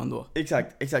se på ändå.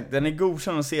 Exakt, den är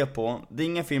godkänd att se på. Det är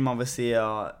ingen film man vill se.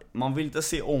 Man vill inte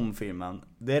se om filmen.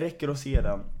 Det räcker att se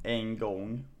den en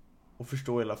gång och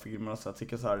förstå hela filmen och så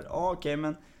tycker så här, okej,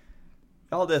 men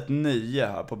jag hade ett nöje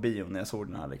här på bio när jag såg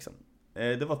den här liksom.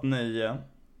 Det var ett nöje,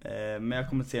 men jag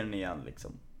kommer att se den igen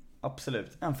liksom.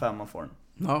 Absolut, en 5 får den.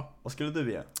 Ja. Vad skulle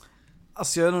du ge?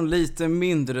 Alltså jag är nog lite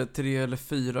mindre, 3 eller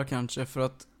 4 kanske, för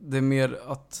att det är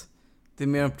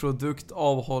mer en produkt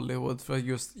av Hollywood för att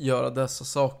just göra dessa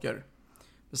saker.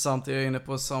 Men samtidigt är jag inne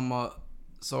på samma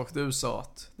sak du sa,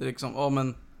 att det är liksom,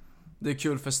 men det är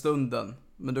kul för stunden,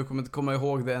 men du kommer inte komma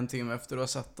ihåg det en timme efter du har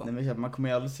sett den. Nej, men man kommer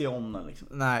ju aldrig se om den liksom.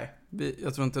 Nej,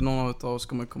 jag tror inte någon av oss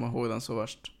kommer komma ihåg den så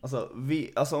värst. Alltså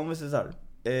om vi säger så här,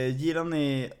 gillar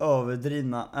ni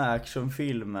överdrivna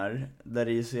actionfilmer där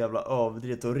det är så jävla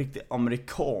överdrivet och riktigt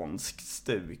amerikansk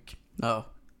stuk? Ja.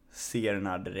 Se den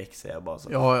här direkt, säger jag bara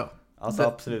så. Ja. Alltså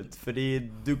absolut, för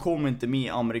du kommer inte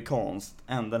mer amerikanskt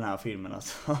än den här filmen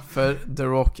alltså. För The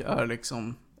Rock är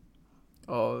liksom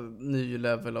ny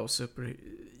level av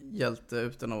superhjälte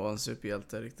utan att vara en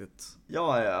superhjälte riktigt.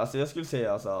 Ja, alltså jag skulle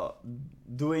säga alltså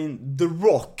Dwayne The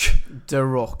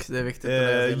Rock, det är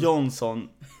viktigt. Johnson,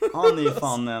 han är ju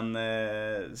fan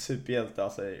en superhjälte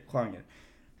alltså i genre.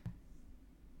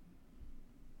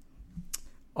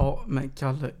 Ja, men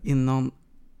Kalle, innan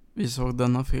vi såg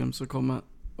denna film så kommer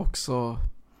också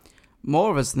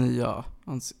Marvels nya,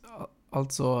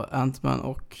 alltså Ant-Man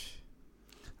och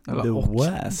The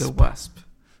Wasp.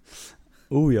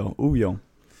 Oh ja.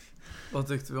 Vad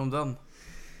tyckte vi om den?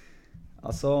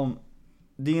 Alltså,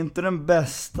 det är inte den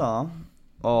bästa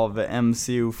av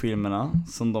MCU-filmerna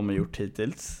som de har gjort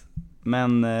hittills.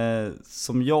 Men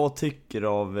som jag tycker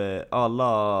av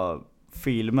alla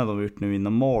filmer de har gjort nu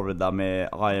inom Marvel där med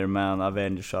Iron Man,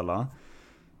 Avengers alla,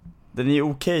 den är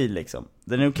okej liksom.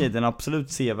 Den är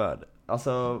absolut sevärd.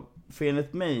 Alltså, för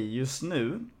enligt mig just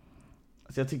nu,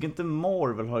 alltså jag tycker inte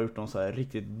Marvel har gjort någon så här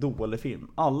riktigt dålig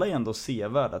film. Alla är ändå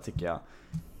sevärda tycker jag.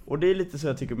 Och det är lite så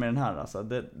jag tycker med den här alltså.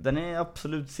 Den är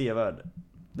absolut sevärd.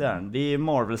 Det är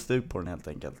Marvel-stuk på den helt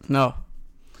enkelt. Ja.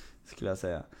 Skulle jag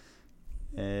säga.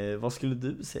 Vad skulle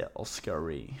du säga, Oscar?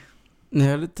 Nej,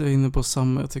 jag är lite inne på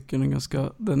samma. Jag tycker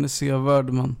den är sevärd,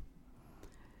 men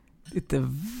inte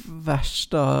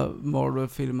värsta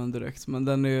Marvel-filmen direkt, men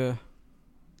den är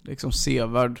liksom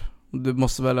sevärd. Du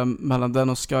måste välja mellan den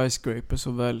och Skyscraper,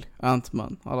 så välj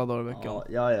Ant-Man alla dagar i veckan.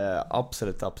 Ja,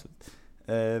 absolut.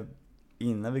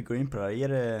 Innan vi går in på det här, är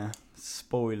det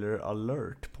spoiler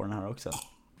alert på den här också?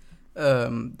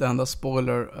 Det enda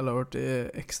spoiler alert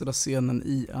är extra scenen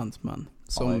i Ant-Man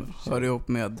som hör ihop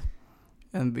med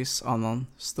en viss annan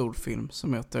stor film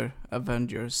som heter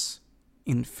Avengers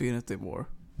Infinity War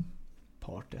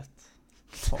Part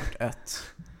 1.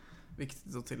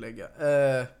 Viktigt att tillägga.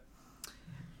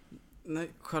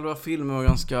 Nej, själva filmen var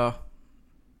ganska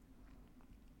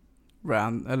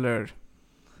eller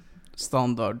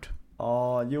standard.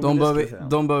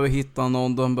 De behöver hitta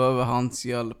någon, de behöver hans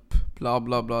hjälp, bla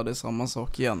bla bla, det är samma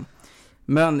sak igen.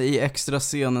 Men i extra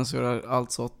scenen så är det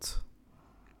alltså att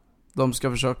de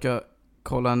ska försöka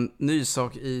kolla en ny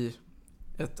sak i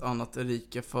ett annat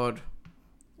rike för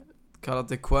kallat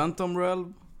det Quantum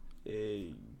Realm.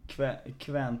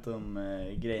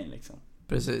 Quantum-grejen liksom.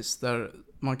 Precis, där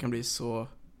man kan bli så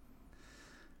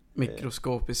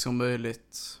mikroskopisk som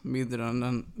möjligt, mindre än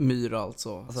en myra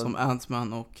alltså som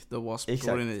Ant-Man och The Wasp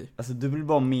går in i. Alltså du blir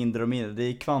bara mindre och mindre, det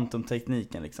är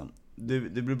kvantumtekniken liksom.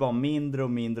 Du blir bara mindre och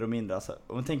mindre alltså,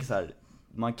 om man tänker så här,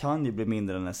 man kan ju bli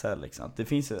mindre än en cell liksom. Det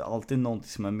finns ju alltid någonting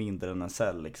som är mindre än en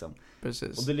cell liksom.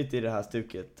 Precis. Och det är lite i det här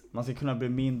stuket, man ska kunna bli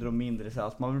mindre och mindre så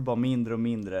att man blir bara mindre och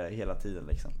mindre hela tiden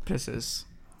liksom. Precis.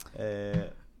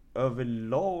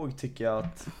 Överlag tycker jag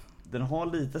att den har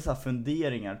lite så här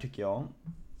funderingar tycker jag,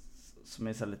 som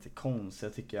är så lite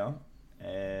konstiga tycker jag.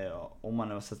 Om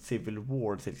man har sett Civil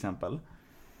War till exempel.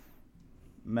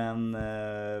 Men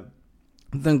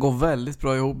den går väldigt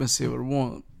bra ihop med Civil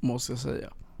War, måste jag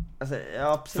säga. Alltså,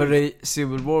 ja, absolut. För i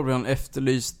Civil War blir han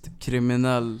efterlyst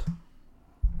kriminell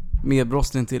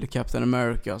medbrottsling till Captain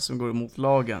America som går emot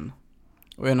lagen.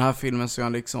 Och i den här filmen så är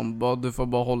han liksom du får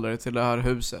bara hålla dig till det här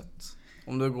huset.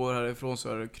 Om du går härifrån så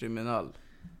är du kriminell.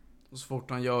 Och så fort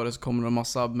han gör det så kommer det en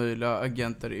massa möjliga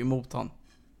agenter emot han.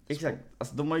 Exakt,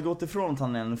 alltså de har ju gått ifrån att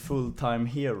han är en full-time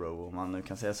hero, om man nu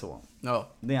kan säga så. Ja.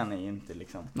 Det är han ju inte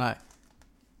liksom. Nej.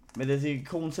 Men det är ju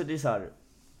konstigt, det är så här,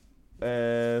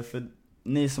 för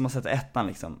ni som har sett ettan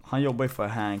liksom, han jobbar ju för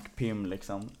Hank Pym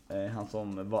liksom, han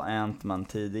som var Ant-Man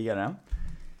tidigare.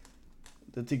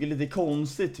 Jag tycker det är lite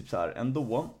konstigt typ så här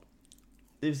ändå.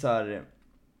 Det är så här,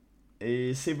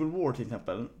 i Civil War till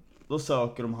exempel, då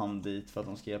söker de han dit för att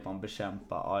de ska hjälpa han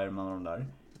bekämpa Iron Man och de där.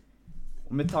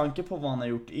 Och med tanke på vad han har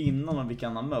gjort innan och vilka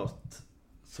han har mött,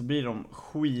 så blir de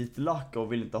skitlacka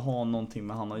och vill inte ha någonting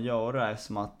med han att göra,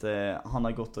 eftersom att han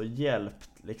har gått och hjälpt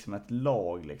liksom ett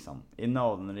lag liksom, i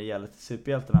nöd när det gäller till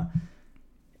superhjältarna.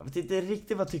 Jag vet inte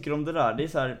riktigt vad jag tycker om det där. Det är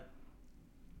så här,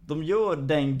 de gör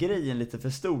den grejen lite för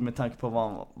stor med tanke på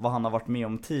vad han har varit med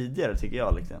om tidigare, tycker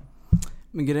jag liksom.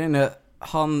 Men grejen är,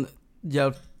 han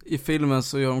hjälpt, i filmen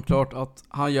så gör de klart att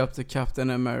han hjälpte Captain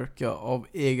America av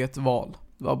eget val.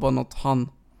 Det var bara något han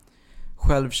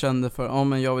själv kände för.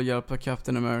 Men jag vill hjälpa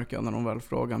Captain America, när de väl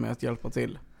frågade mig att hjälpa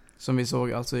till. Som vi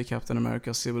såg alltså i Captain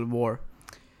America Civil War.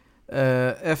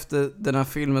 Efter den här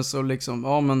filmen så liksom,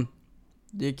 men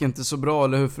det gick inte så bra,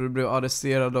 eller hur? För du blev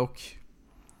arresterad och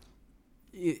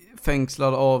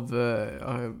fängslad av,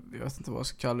 jag vet inte vad jag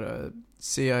ska kalla det,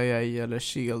 CIA eller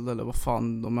Shield eller vad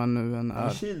fan de är nu än är.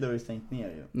 Shield har ju stängt ner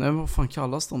ju. Nej, vad fan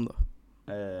kallas de då?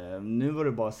 Nu var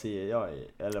det bara CIA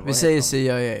eller vad vi säger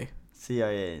CIA.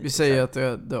 CIA. Vi säger att det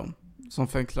är de som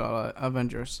fängslar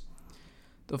Avengers.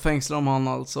 Då fängslar de han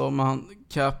alltså, men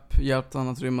Cap hjälpte han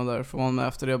att rymma därifrån. Men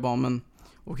efter det bara, men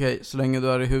okej, så länge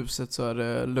du är i huset så är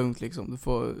det lugnt liksom. Du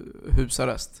får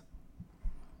husarrest.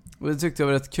 Och det tyckte jag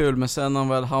var rätt kul. Men sen när han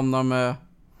väl hamnar med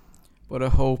både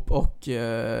Hope och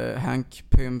Hank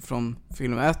Pym från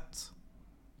film 1,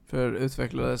 för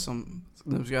utvecklade som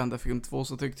nu ska hända film 2,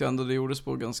 så tyckte jag ändå det gjordes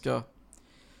på ganska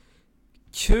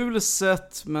kul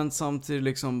sätt. Men samtidigt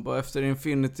liksom, bara efter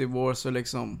Infinity War så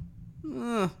liksom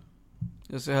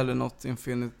jag ser hellre något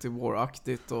Infinity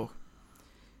War-aktigt. Och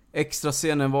extra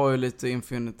scenen var ju lite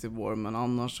Infinity War, men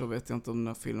annars så vet jag inte om den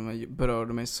här filmen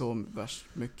berörde mig så värst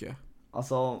mycket.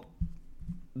 Alltså,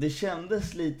 det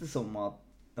kändes lite som att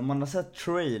när man har sett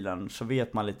trailern så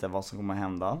vet man lite vad som kommer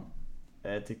hända,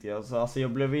 tyckte jag. Så, alltså,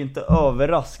 jag blev inte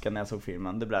överraskad när jag såg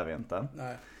filmen, det blev jag inte.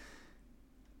 Nej.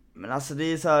 Men alltså det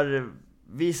är så här,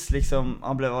 visst liksom,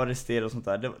 han blev arresterad och sånt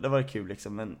där, det var kul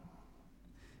liksom, men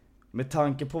med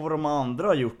tanke på vad de andra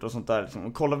har gjort och sånt där liksom,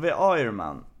 och kollar vi Iron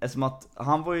Man, eftersom att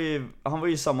han var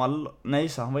ju samma, nej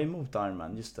så han var emot Iron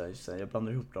Man, just det, jag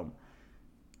blandar ihop dem.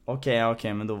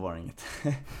 Okej, men då var det inget.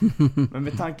 Men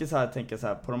med tanke så här, tänker så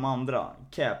här på de andra.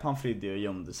 Cap, han flydde och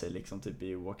gömde sig liksom typ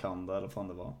i Wakanda eller vad fan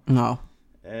det var. Ja.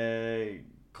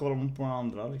 Kollar man på de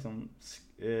andra liksom,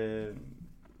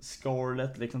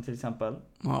 Scarlet liksom till exempel.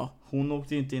 Ja. Hon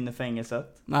åkte ju inte in i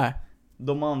fängelset. Nej.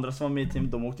 De andra som var med i team,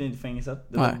 de åkte inte i fängelset.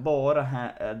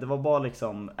 Det var bara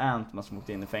liksom Ant-Man som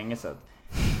åkte in i fängelset.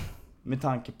 Med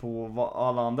tanke på vad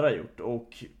alla andra har gjort.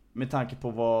 Och med tanke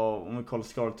på vad, om vi kollar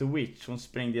Scarlet the Witch, hon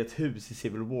sprängde ett hus i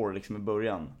Civil War liksom i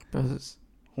början. Precis.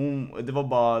 Det var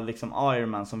bara liksom Iron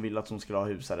Man som ville att hon skulle ha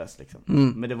husarrest liksom.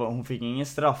 Men hon fick ingen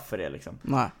straff för det liksom.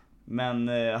 Nej. Men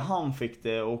han fick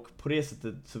det, och på det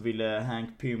sättet så ville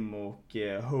Hank Pym och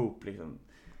Hope liksom,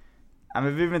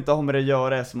 men vi vill inte ha med det att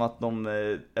göra,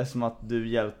 eftersom att du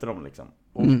hjälpte dem liksom.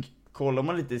 Och kollar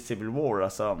man lite i Civil War,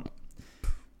 alltså,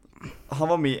 han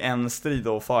var med i en strid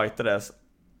och fightades.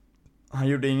 Han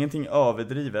gjorde ingenting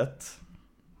överdrivet.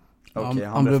 Okay,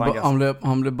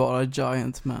 han blev bara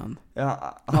Giant Man.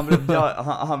 Ja,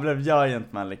 han blev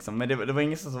Giant Man liksom. Men det var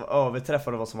inget som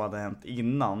överträffade vad som hade hänt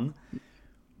innan.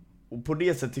 Och på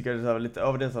det sättet tycker jag det var lite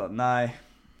överdrivet. Nej,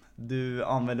 du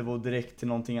använder vår direkt till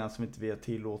någonting annat som inte vi har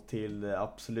tillåt till.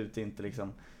 Absolut inte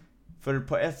liksom. För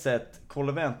på ett sätt,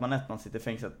 kollar vi man ett man sitter i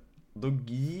fängelset, då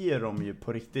ger de ju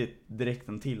på riktigt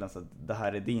direkten till alltså, att det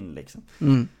här är din liksom.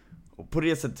 Och på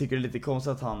det sättet tycker jag det är lite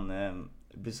konstigt att han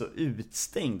blir så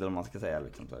utstängd, eller man ska säga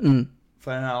liksom.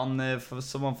 För han,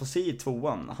 som man får se i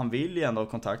 2:an, han vill ju ändå ha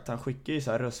kontakt. Han skickar ju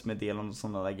så här röstmeddelanden och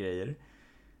sådana där grejer.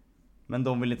 Men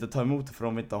de vill inte ta emot det, för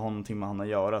de vill inte ha någonting med han att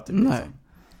göra typ. Nej. Liksom.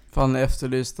 För han är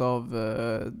efterlyst av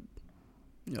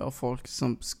folk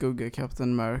som skuggar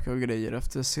Captain America och grejer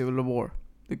efter Civil War.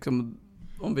 Liksom,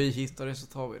 om vi hittar det så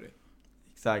tar vi det.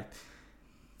 Exakt.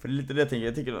 För det är lite det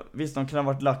jag tycker. Visst, de kan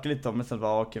ha varit lacka lite av, men sen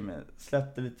var okej, men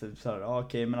släpp det lite så här.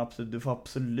 Okej, men absolut, du får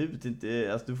absolut inte,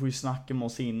 alltså du får ju snacka med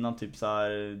oss innan typ så här.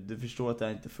 Du förstår att det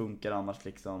här inte funkar annars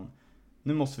liksom.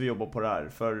 Nu måste vi jobba på det här,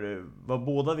 för vad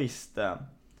båda visste,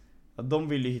 att de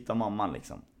ville ju hitta mamman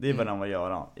liksom. Det är vad de var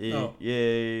göra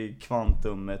i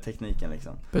kvantumtekniken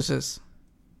liksom. Precis.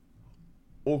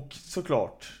 Och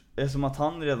såklart, eftersom att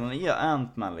han redan är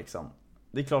Ant-Man liksom,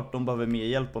 det är klart de behöver mer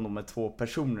hjälp om de är 2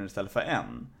 personer istället för 1.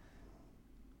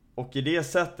 Och i det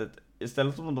sättet,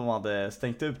 istället för om de hade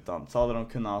stängt ut den, så hade de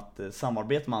kunnat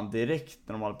samarbeta med han direkt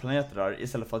när de hade planerat det där,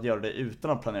 istället för att göra det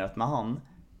utan att ha planerat med han.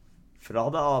 För då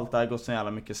hade allt det här gått så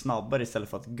jävla mycket snabbare, istället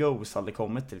för att Ghost hade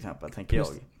kommit till exempel, tänker jag.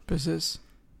 Precis.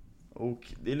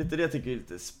 Och det är lite det jag tycker är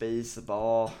lite space,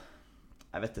 bara,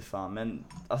 jag vet inte fan, men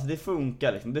alltså det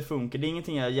funkar liksom, det funkar, det är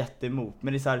ingenting jag är jätteemot,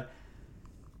 men det är så här,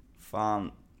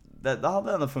 fan, det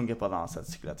hade ändå funkat på ett annat sätt,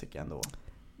 skulle jag tycka ändå.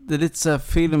 Det är lite så här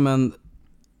filmen,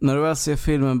 när du väl ser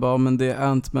filmen bara, men det är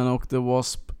Ant-Man och The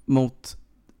Wasp mot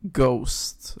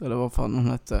Ghost, eller vad fan hon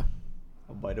hette.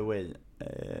 By the way,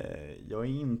 jag är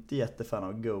inte jättefan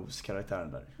av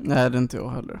Ghost-karaktären där. Nej, det är inte jag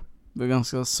heller. Det är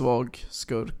ganska svag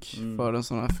skurk för en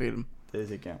sån här film. Det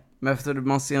tycker jag. Men efter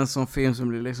man ser en sån film som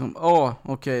blir liksom,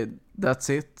 okej,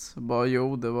 that's it.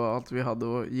 Bara det var allt vi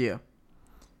hade att ge.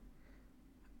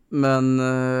 Men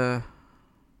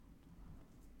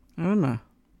jag vet inte.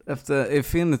 Efter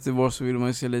Infinity War så vill man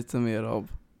ju se lite mer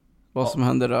av vad som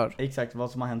händer där. Exakt,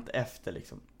 vad som har hänt efter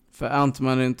liksom. För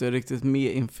Ant-Man är inte riktigt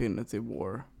med Infinity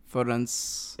War förrän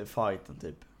fighten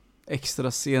typ.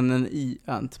 Extra scenen i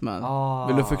Ant-Man.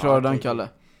 Vill du förklara den, Kalle?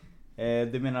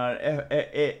 Du menar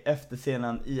efter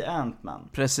scenen i Ant-Man?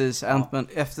 Precis, Ant-Man,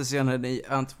 efter scenen i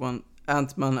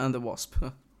Ant-Man and the Wasp.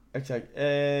 Exakt, det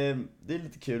är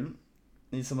lite kul.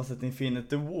 Ni som har sett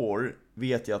Infinity War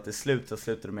vet ju att det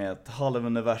slutar med att halva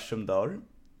universum dör.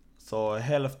 Så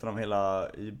hälften av hela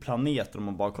planeten, om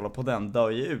man bara kollar på den, dör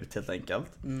ju ut helt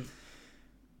enkelt.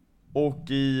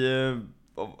 Och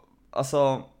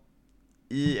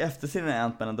i efterscenen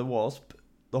Ant-Man and the Wasp,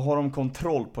 då har de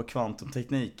kontroll på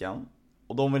kvantumtekniken.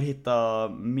 Och de vill hitta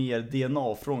mer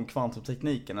DNA från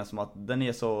kvantumtekniken, eftersom att den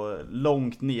är så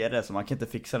långt nere så man kan inte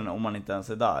fixa den om man inte ens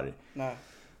är där. Nej.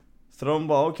 Så de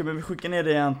bara, okej, men vi skickar ner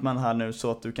dig Ant-Man här nu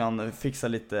så att du kan fixa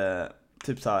lite,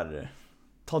 typ så här,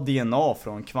 ta DNA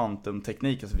från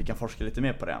kvantumtekniken så vi kan forska lite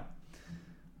mer på det.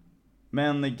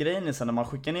 Men grejen är så, när man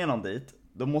skickar ner någon dit,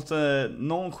 då måste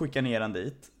någon skicka ner den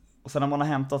dit. Och sen när man har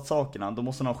hämtat sakerna, då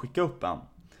måste någon skicka upp den.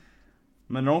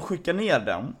 Men när de skickar ner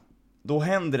den, då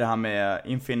händer det här med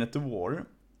Infinity War,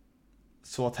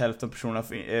 så att hälften av personerna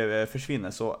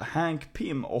försvinner. Så Hank,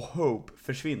 Pym och Hope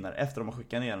försvinner efter att de har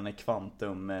skickat ner den i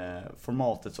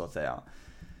kvantumformatet så att säga.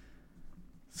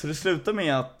 Så det slutar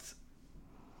med att,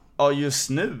 just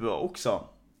nu också,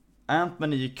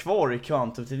 Ant-Man är ju kvar i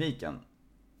kvantumtekniken.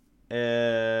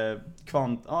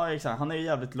 Exakt, han är ju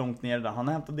jävligt långt ner där. Han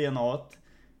har hämtat DNA-et,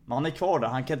 men han är kvar där,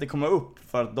 han kan inte komma upp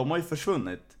för att de har ju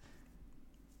försvunnit.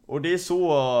 Och det är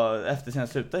så efter sen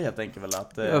slutar helt enkelt väl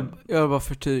att jag bara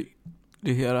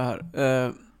förtydliga här.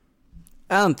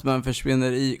 Ant-Man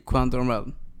försvinner i Quantum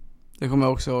Realm. Det kommer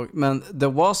jag också ihåg. Men The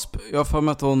Wasp, jag får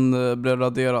med att hon blev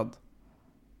raderad.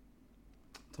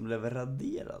 De blev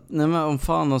raderad? Nej, men om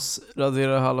Thanos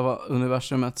raderade halva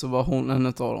universumet så var hon en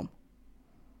av dem.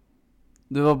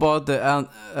 Det var bara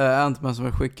Ant-Man som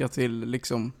var skickad till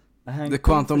liksom The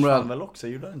Quantum Realm. Väl också,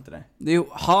 gjorde han inte det? Det är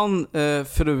han,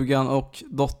 frugan och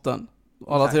dottern.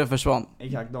 Alla tre försvann.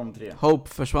 Exakt, de tre. Hope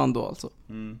försvann då alltså.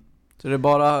 Så det är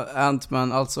bara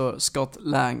Ant-Man, alltså Scott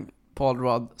Lang, Paul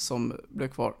Rudd som blev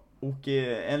kvar. Och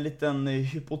en liten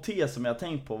hypotes som jag har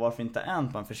tänkt på varför inte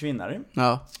Ant-Man försvinner.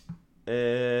 Ja.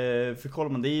 För kollar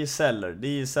man, det är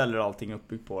ju celler allting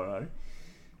uppbyggt på det här.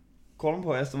 Kollar man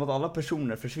på eftersom att alla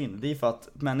personer försvinner, det är för att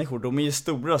människor, de är ju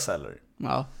stora celler.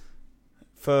 Ja.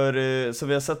 För som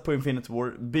vi har sett på Infinity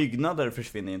War, byggnader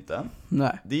försvinner inte.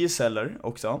 Nej. Det är ju celler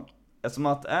också. Eftersom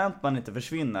att Ant-Man inte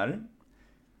försvinner,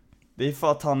 det är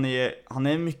för att han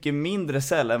är mycket mindre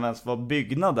cell än vad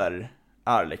byggnader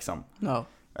är liksom. Ja.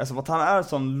 Eftersom att han är en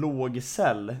sån låg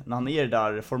cell när han är i det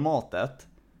där formatet,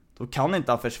 då kan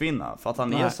inte han försvinna för att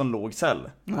han är en sån låg cell.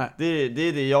 Nej. Det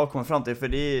är det jag kommer fram till,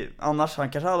 för annars han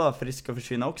kanske hade varit risk att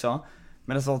försvinna också.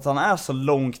 Men det är så att han är så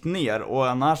långt ner och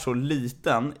han är så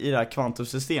liten i det här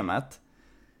kvantumsystemet.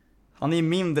 Han är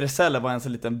mindre cell än vad en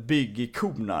sån liten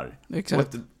byggkornar.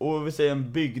 Exakt. Och vi säger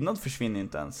en byggnad försvinner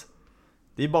inte ens.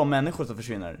 Det är bara människor som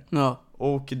försvinner. Ja.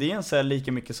 Och det är en cell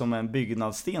lika mycket som en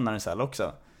byggnadssten är en cell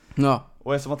också. Ja.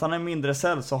 Och eftersom att han är en mindre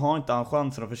cell så har inte han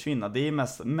chansen att försvinna. Det är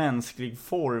mest mänsklig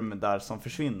form där som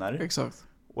försvinner. Exakt.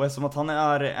 Och eftersom att han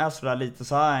är sådär lite,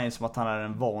 så är han som att han är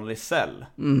en vanlig cell.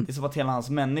 Det är som att hela hans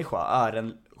människa är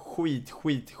en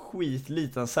skit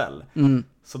liten cell.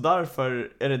 Så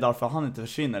därför är det därför han inte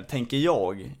försvinner, tänker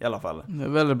jag i alla fall. Det är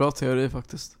en väldigt bra teori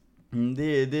faktiskt. Det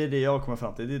är det jag kommer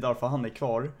fram till. Det är därför han är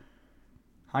kvar.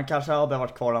 Han kanske hade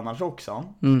varit kvar annars också.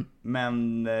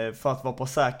 Men för att vara på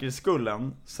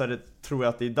säkerhetsskullen så är det, tror jag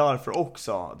att det är därför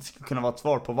också. Det skulle kunna vara ett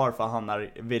svar på varför han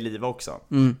är vid liv också.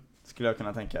 Skulle jag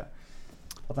kunna tänka.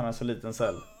 Att han är så liten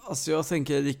cell. Alltså jag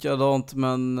tänker likadant,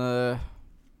 men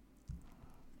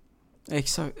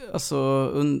Exakt, alltså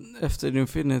efter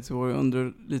Infinity War, jag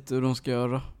undrar lite hur de ska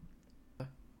göra.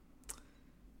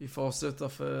 Vi får avsluta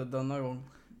för denna gång.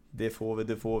 Det får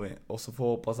vi. Och så får vi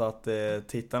hoppas att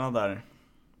tittarna där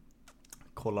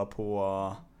kollar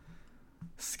på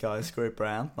Skyscraper och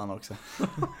Ant-Man också.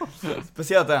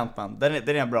 Speciellt Ant-Man, den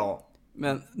är bra.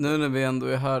 Men nu när vi ändå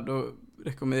är här, då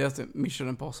rekommenderar jag till Mission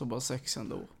Impossible 6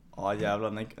 ändå. Ja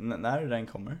jävlar, när den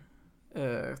kommer?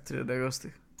 3 augusti.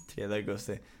 3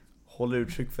 augusti. Håll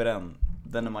uttryck för den.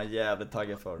 Den är man jävligt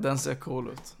taggad för. Den ser cool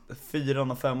ut. 4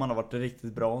 och 5 har varit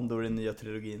riktigt bra. Då är den nya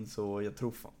trilogin. Så jag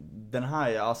tror den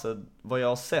här, alltså vad jag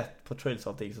har sett på trails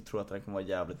och allting, så tror jag att den kommer vara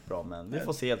jävligt bra. Men vi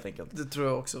får se helt enkelt. Det tror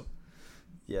jag också.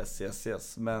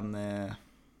 Yes. Men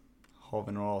har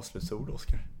vi några avslutsord,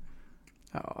 Oskar?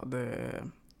 Ja, det är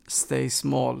stay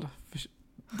small.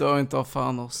 Dö inte av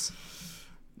Thanos.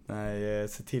 Nej,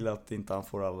 se till att inte han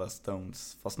får alla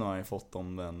stones. Fast nu har han ju fått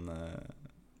dem, men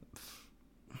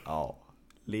ja,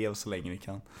 lev så länge ni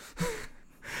kan.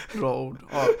 Bra ord.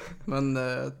 Ja, men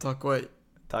tack och hej.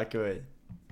 Tack och hej.